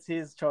she lets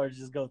his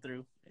charges go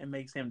through and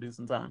makes him do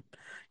some time.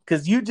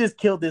 Because you just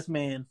killed this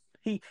man.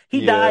 He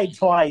died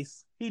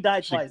twice. He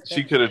died twice.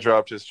 She could have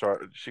dropped his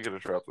charge. She could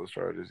have dropped those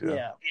charges.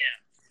 Yeah.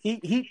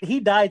 He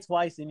died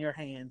twice in your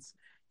hands,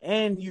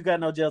 and you got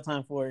no jail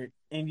time for it.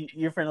 And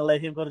you're finna let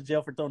him go to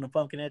jail for throwing a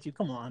pumpkin at you?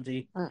 Come on,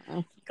 G.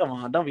 Come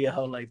on, don't be a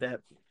hoe like that.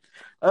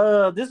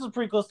 This is a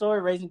pretty cool story.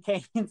 Raising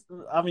Cane's.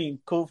 I mean,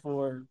 cool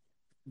for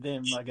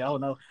them. Like, I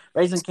don't know.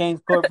 Raising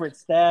Cane's corporate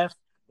staff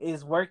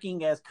is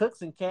working as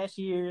cooks and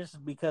cashiers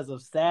because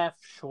of staff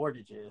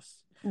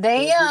shortages.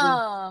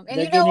 Damn.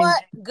 And you know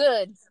what?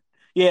 Good.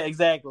 Yeah,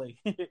 exactly.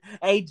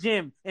 Hey,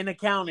 Jim, in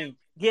accounting,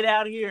 get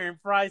out here and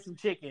fry some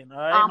chicken. All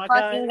right, my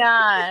fucking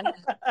God.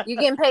 You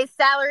getting paid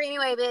salary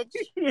anyway, bitch.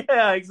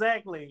 Yeah,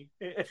 exactly.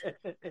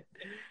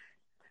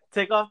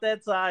 Take off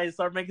that tie and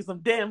start making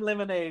some damn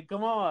lemonade.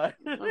 Come on.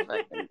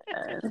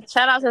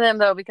 Shout out to them,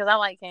 though, because I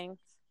like Cane's.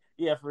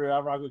 Yeah, for real. I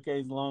rock with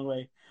Cane's a long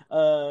way.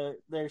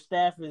 Their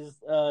staff is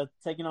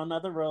taking on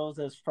other roles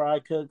as fry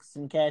cooks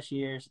and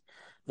cashiers.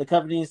 The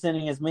company is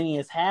sending as many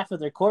as half of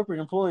their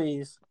corporate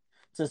employees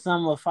to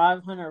some of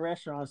 500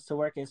 restaurants to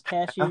work as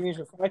cashiers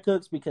or fry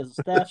cooks because of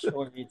staff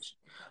shortage.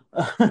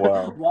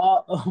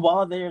 Wow.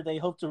 While there, they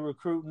hope to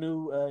recruit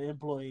new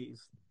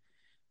employees.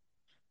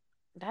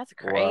 That's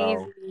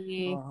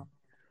crazy. Wow.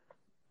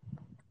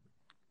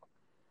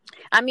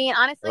 I mean,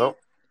 honestly,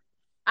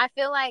 I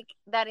feel like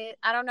that is,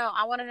 I don't know.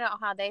 I want to know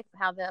how their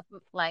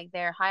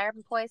higher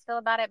employees feel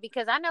about it,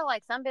 because I know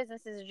like some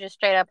businesses are just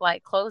straight up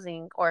like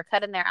closing or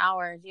cutting their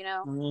hours, you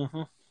know?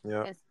 Mm-hmm.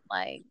 Yeah. It's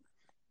like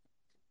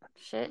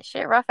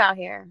shit rough out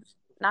here.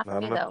 Not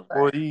for me though.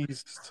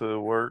 Employees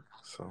to work,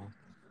 so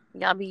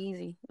y'all be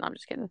easy. No, I'm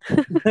just kidding.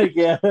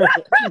 Yeah.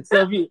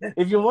 So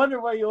if you wonder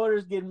why your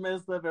order's getting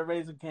messed up at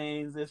Raising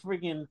Cane's, it's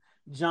freaking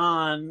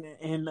John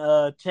in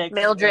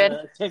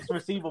Mildred checks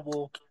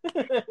receivable.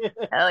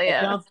 Hell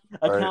yeah.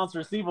 Accounts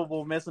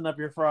receivable messing up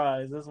your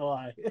fries. That's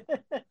why.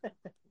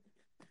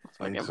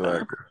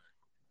 Exactly.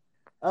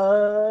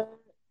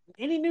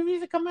 Any new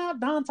music come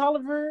out? Don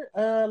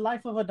Toliver,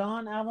 Life of a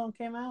Don album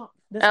came out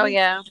this week.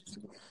 Yeah.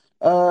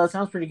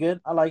 Sounds pretty good.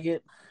 I like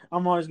it.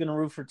 I'm always gonna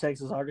root for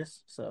Texas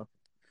artists, so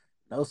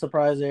no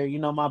surprise there. You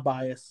know my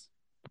bias.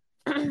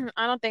 I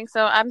don't think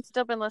so. I've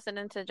still been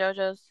listening to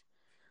JoJo's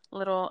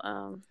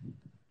little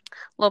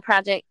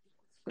project.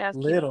 That's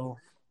little.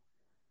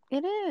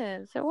 Cute. It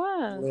is. It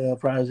was. Little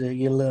project.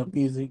 You love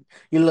music.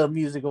 You love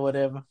music or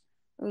whatever.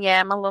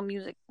 Yeah, my little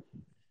music.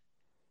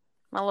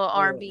 My little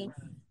R&B.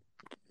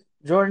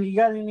 Jordan, you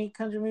got any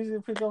country music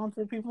to put on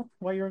for people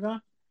while you were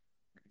gone?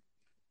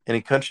 Any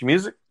country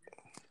music?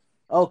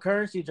 Oh,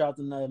 Currency dropped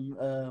an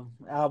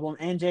album,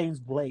 and James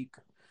Blake.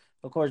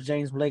 Of course,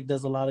 James Blake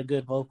does a lot of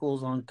good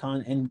vocals on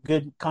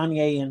good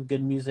Kanye and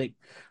good music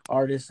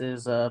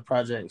artists'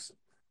 projects.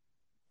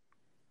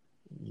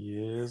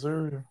 Yes,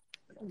 sir.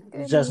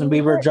 Justin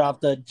Bieber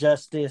dropped the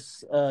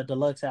Justice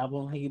deluxe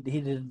album. He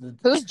did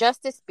Who's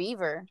Justice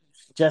Bieber?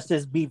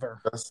 Justice Bieber.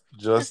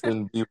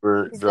 Justin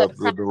Bieber dropped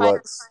the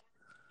deluxe.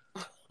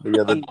 But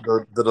yeah,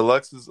 the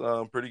deluxe is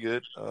pretty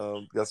good.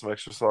 Got some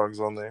extra songs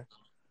on there.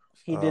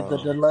 He did the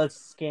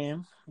deluxe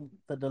scam,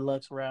 the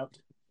deluxe route.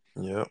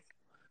 Yep.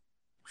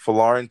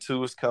 Falarin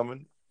 2 is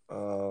coming.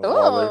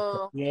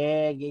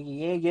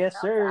 Yes,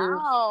 sir.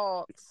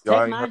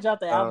 Tech Nine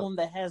dropped the album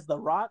that has The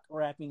Rock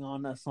rapping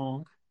on a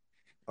song.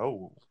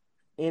 Oh.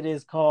 It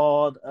is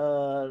called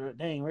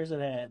where's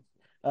it at?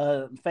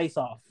 Face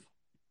Off.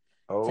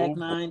 Oh. Tech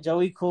Nine,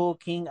 Joey Cool,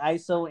 King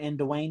ISO, and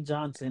Dwayne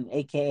Johnson,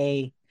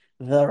 aka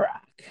The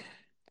Rock.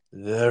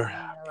 The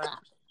Rock.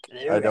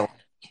 I don't,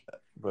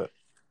 but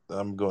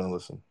I'm going to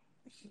listen.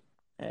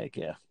 Heck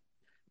yeah.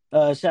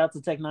 Shout out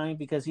to Tech Nine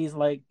because he's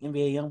like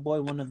NBA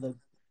YoungBoy, one of the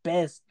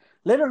best,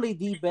 literally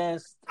the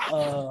best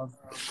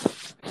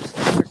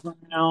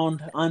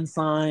round,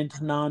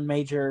 unsigned,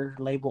 non-major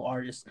label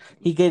artist.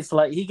 He gets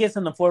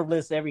in the Forbes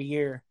list every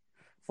year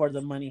for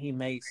the money he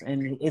makes,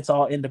 and it's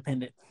all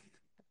independent.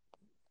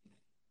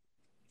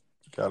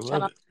 Gotta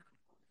love it.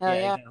 Oh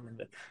yeah.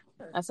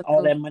 That's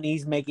all that money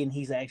he's making,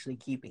 he's actually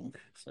keeping.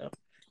 So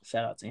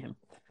shout out to him.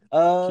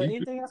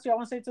 Anything else y'all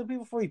want to say to the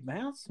people before we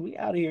bounce? We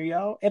out of here,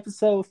 y'all.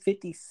 Episode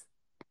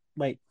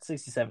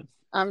 67.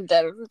 I'm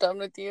done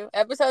with you.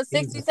 Episode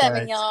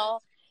 67,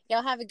 y'all.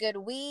 Y'all have a good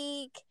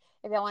week.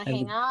 If y'all want to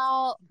hang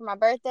out for my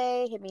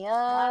birthday, hit me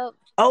up.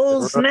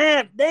 Oh,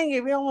 snap. Dang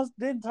it. We almost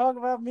didn't talk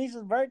about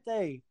Misha's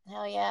birthday.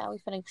 Hell yeah. We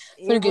finna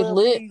get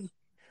lit.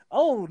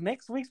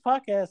 Next week's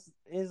podcast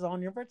is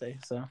on your birthday.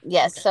 So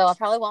yes, okay. So I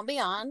probably won't be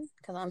on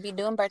because I'm going to be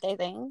doing birthday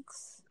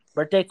things.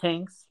 Birthday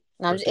things?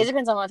 No, it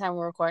depends on what time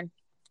we record.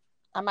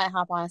 I might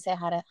hop on and say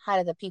hi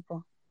to the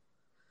people.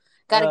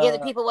 Got to give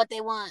the people what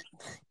they want.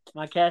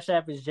 My Cash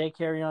App is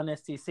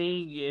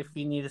JCarryOnSTC. If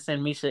you need to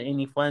send Misha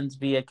any funds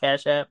via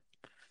Cash App,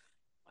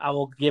 I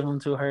will give them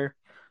to her.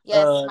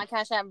 Yes, my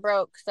Cash App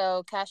broke,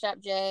 so Cash App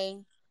J.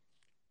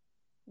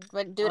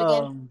 But do it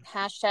again.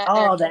 Hashtag.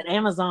 Oh, that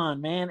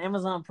Amazon, man.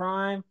 Amazon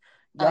Prime.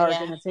 Y'all are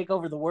going to take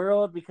over the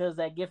world because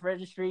that gift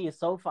registry is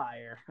so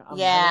fire.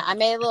 I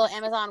made a little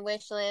Amazon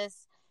wish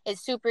list.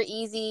 It's super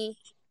easy.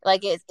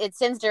 Like, it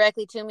sends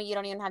directly to me. You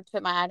don't even have to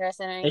put my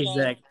address in or anything.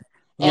 Exactly.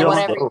 And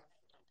whatever.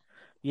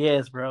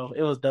 Yes, bro.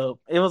 It was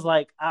dope. It was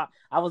like,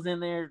 I was in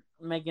there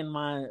making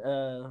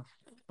my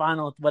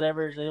final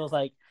whatever. It was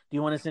like, do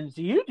you want to send it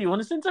to you? Do you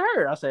want to send it to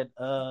her? I said,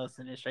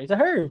 send it straight to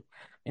her.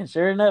 And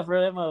sure enough,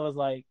 bro, Emma was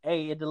like,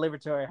 hey, it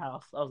delivered to her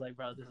house. I was like,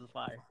 bro, this is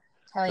fire.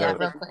 Hell yeah,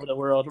 real quick. For the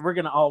world. We're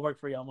going to all work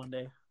for y'all one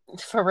day.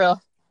 For real.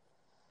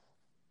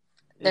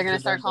 They're going to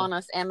start calling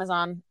us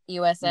Amazon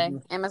USA.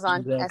 Mm-hmm.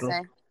 Amazon exactly.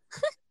 SA.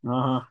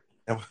 Uh-huh.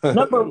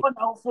 Number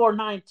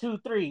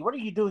 104923. What are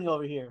you doing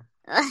over here?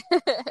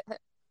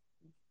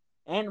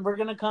 And we're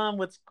going to come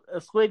with a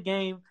Squid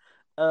Game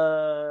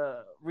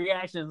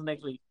reactions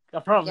next week. I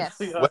promise.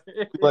 Yes.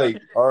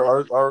 Late.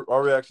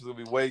 Our reactions will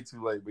be way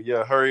too late. But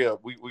yeah, hurry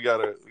up. We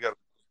gotta. They're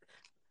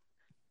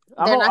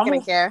not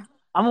gonna care.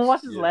 I'm gonna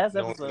watch this last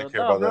episode.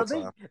 No, bro,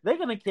 they're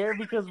gonna care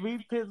because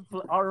we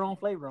put our own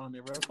flavor on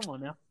it, bro. Come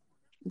on now.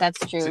 That's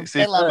true.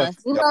 They love us.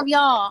 We love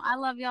y'all. I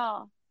love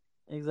y'all.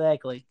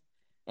 Exactly.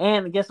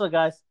 And guess what,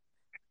 guys?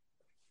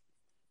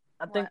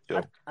 I think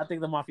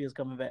the Mafia is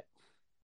coming back.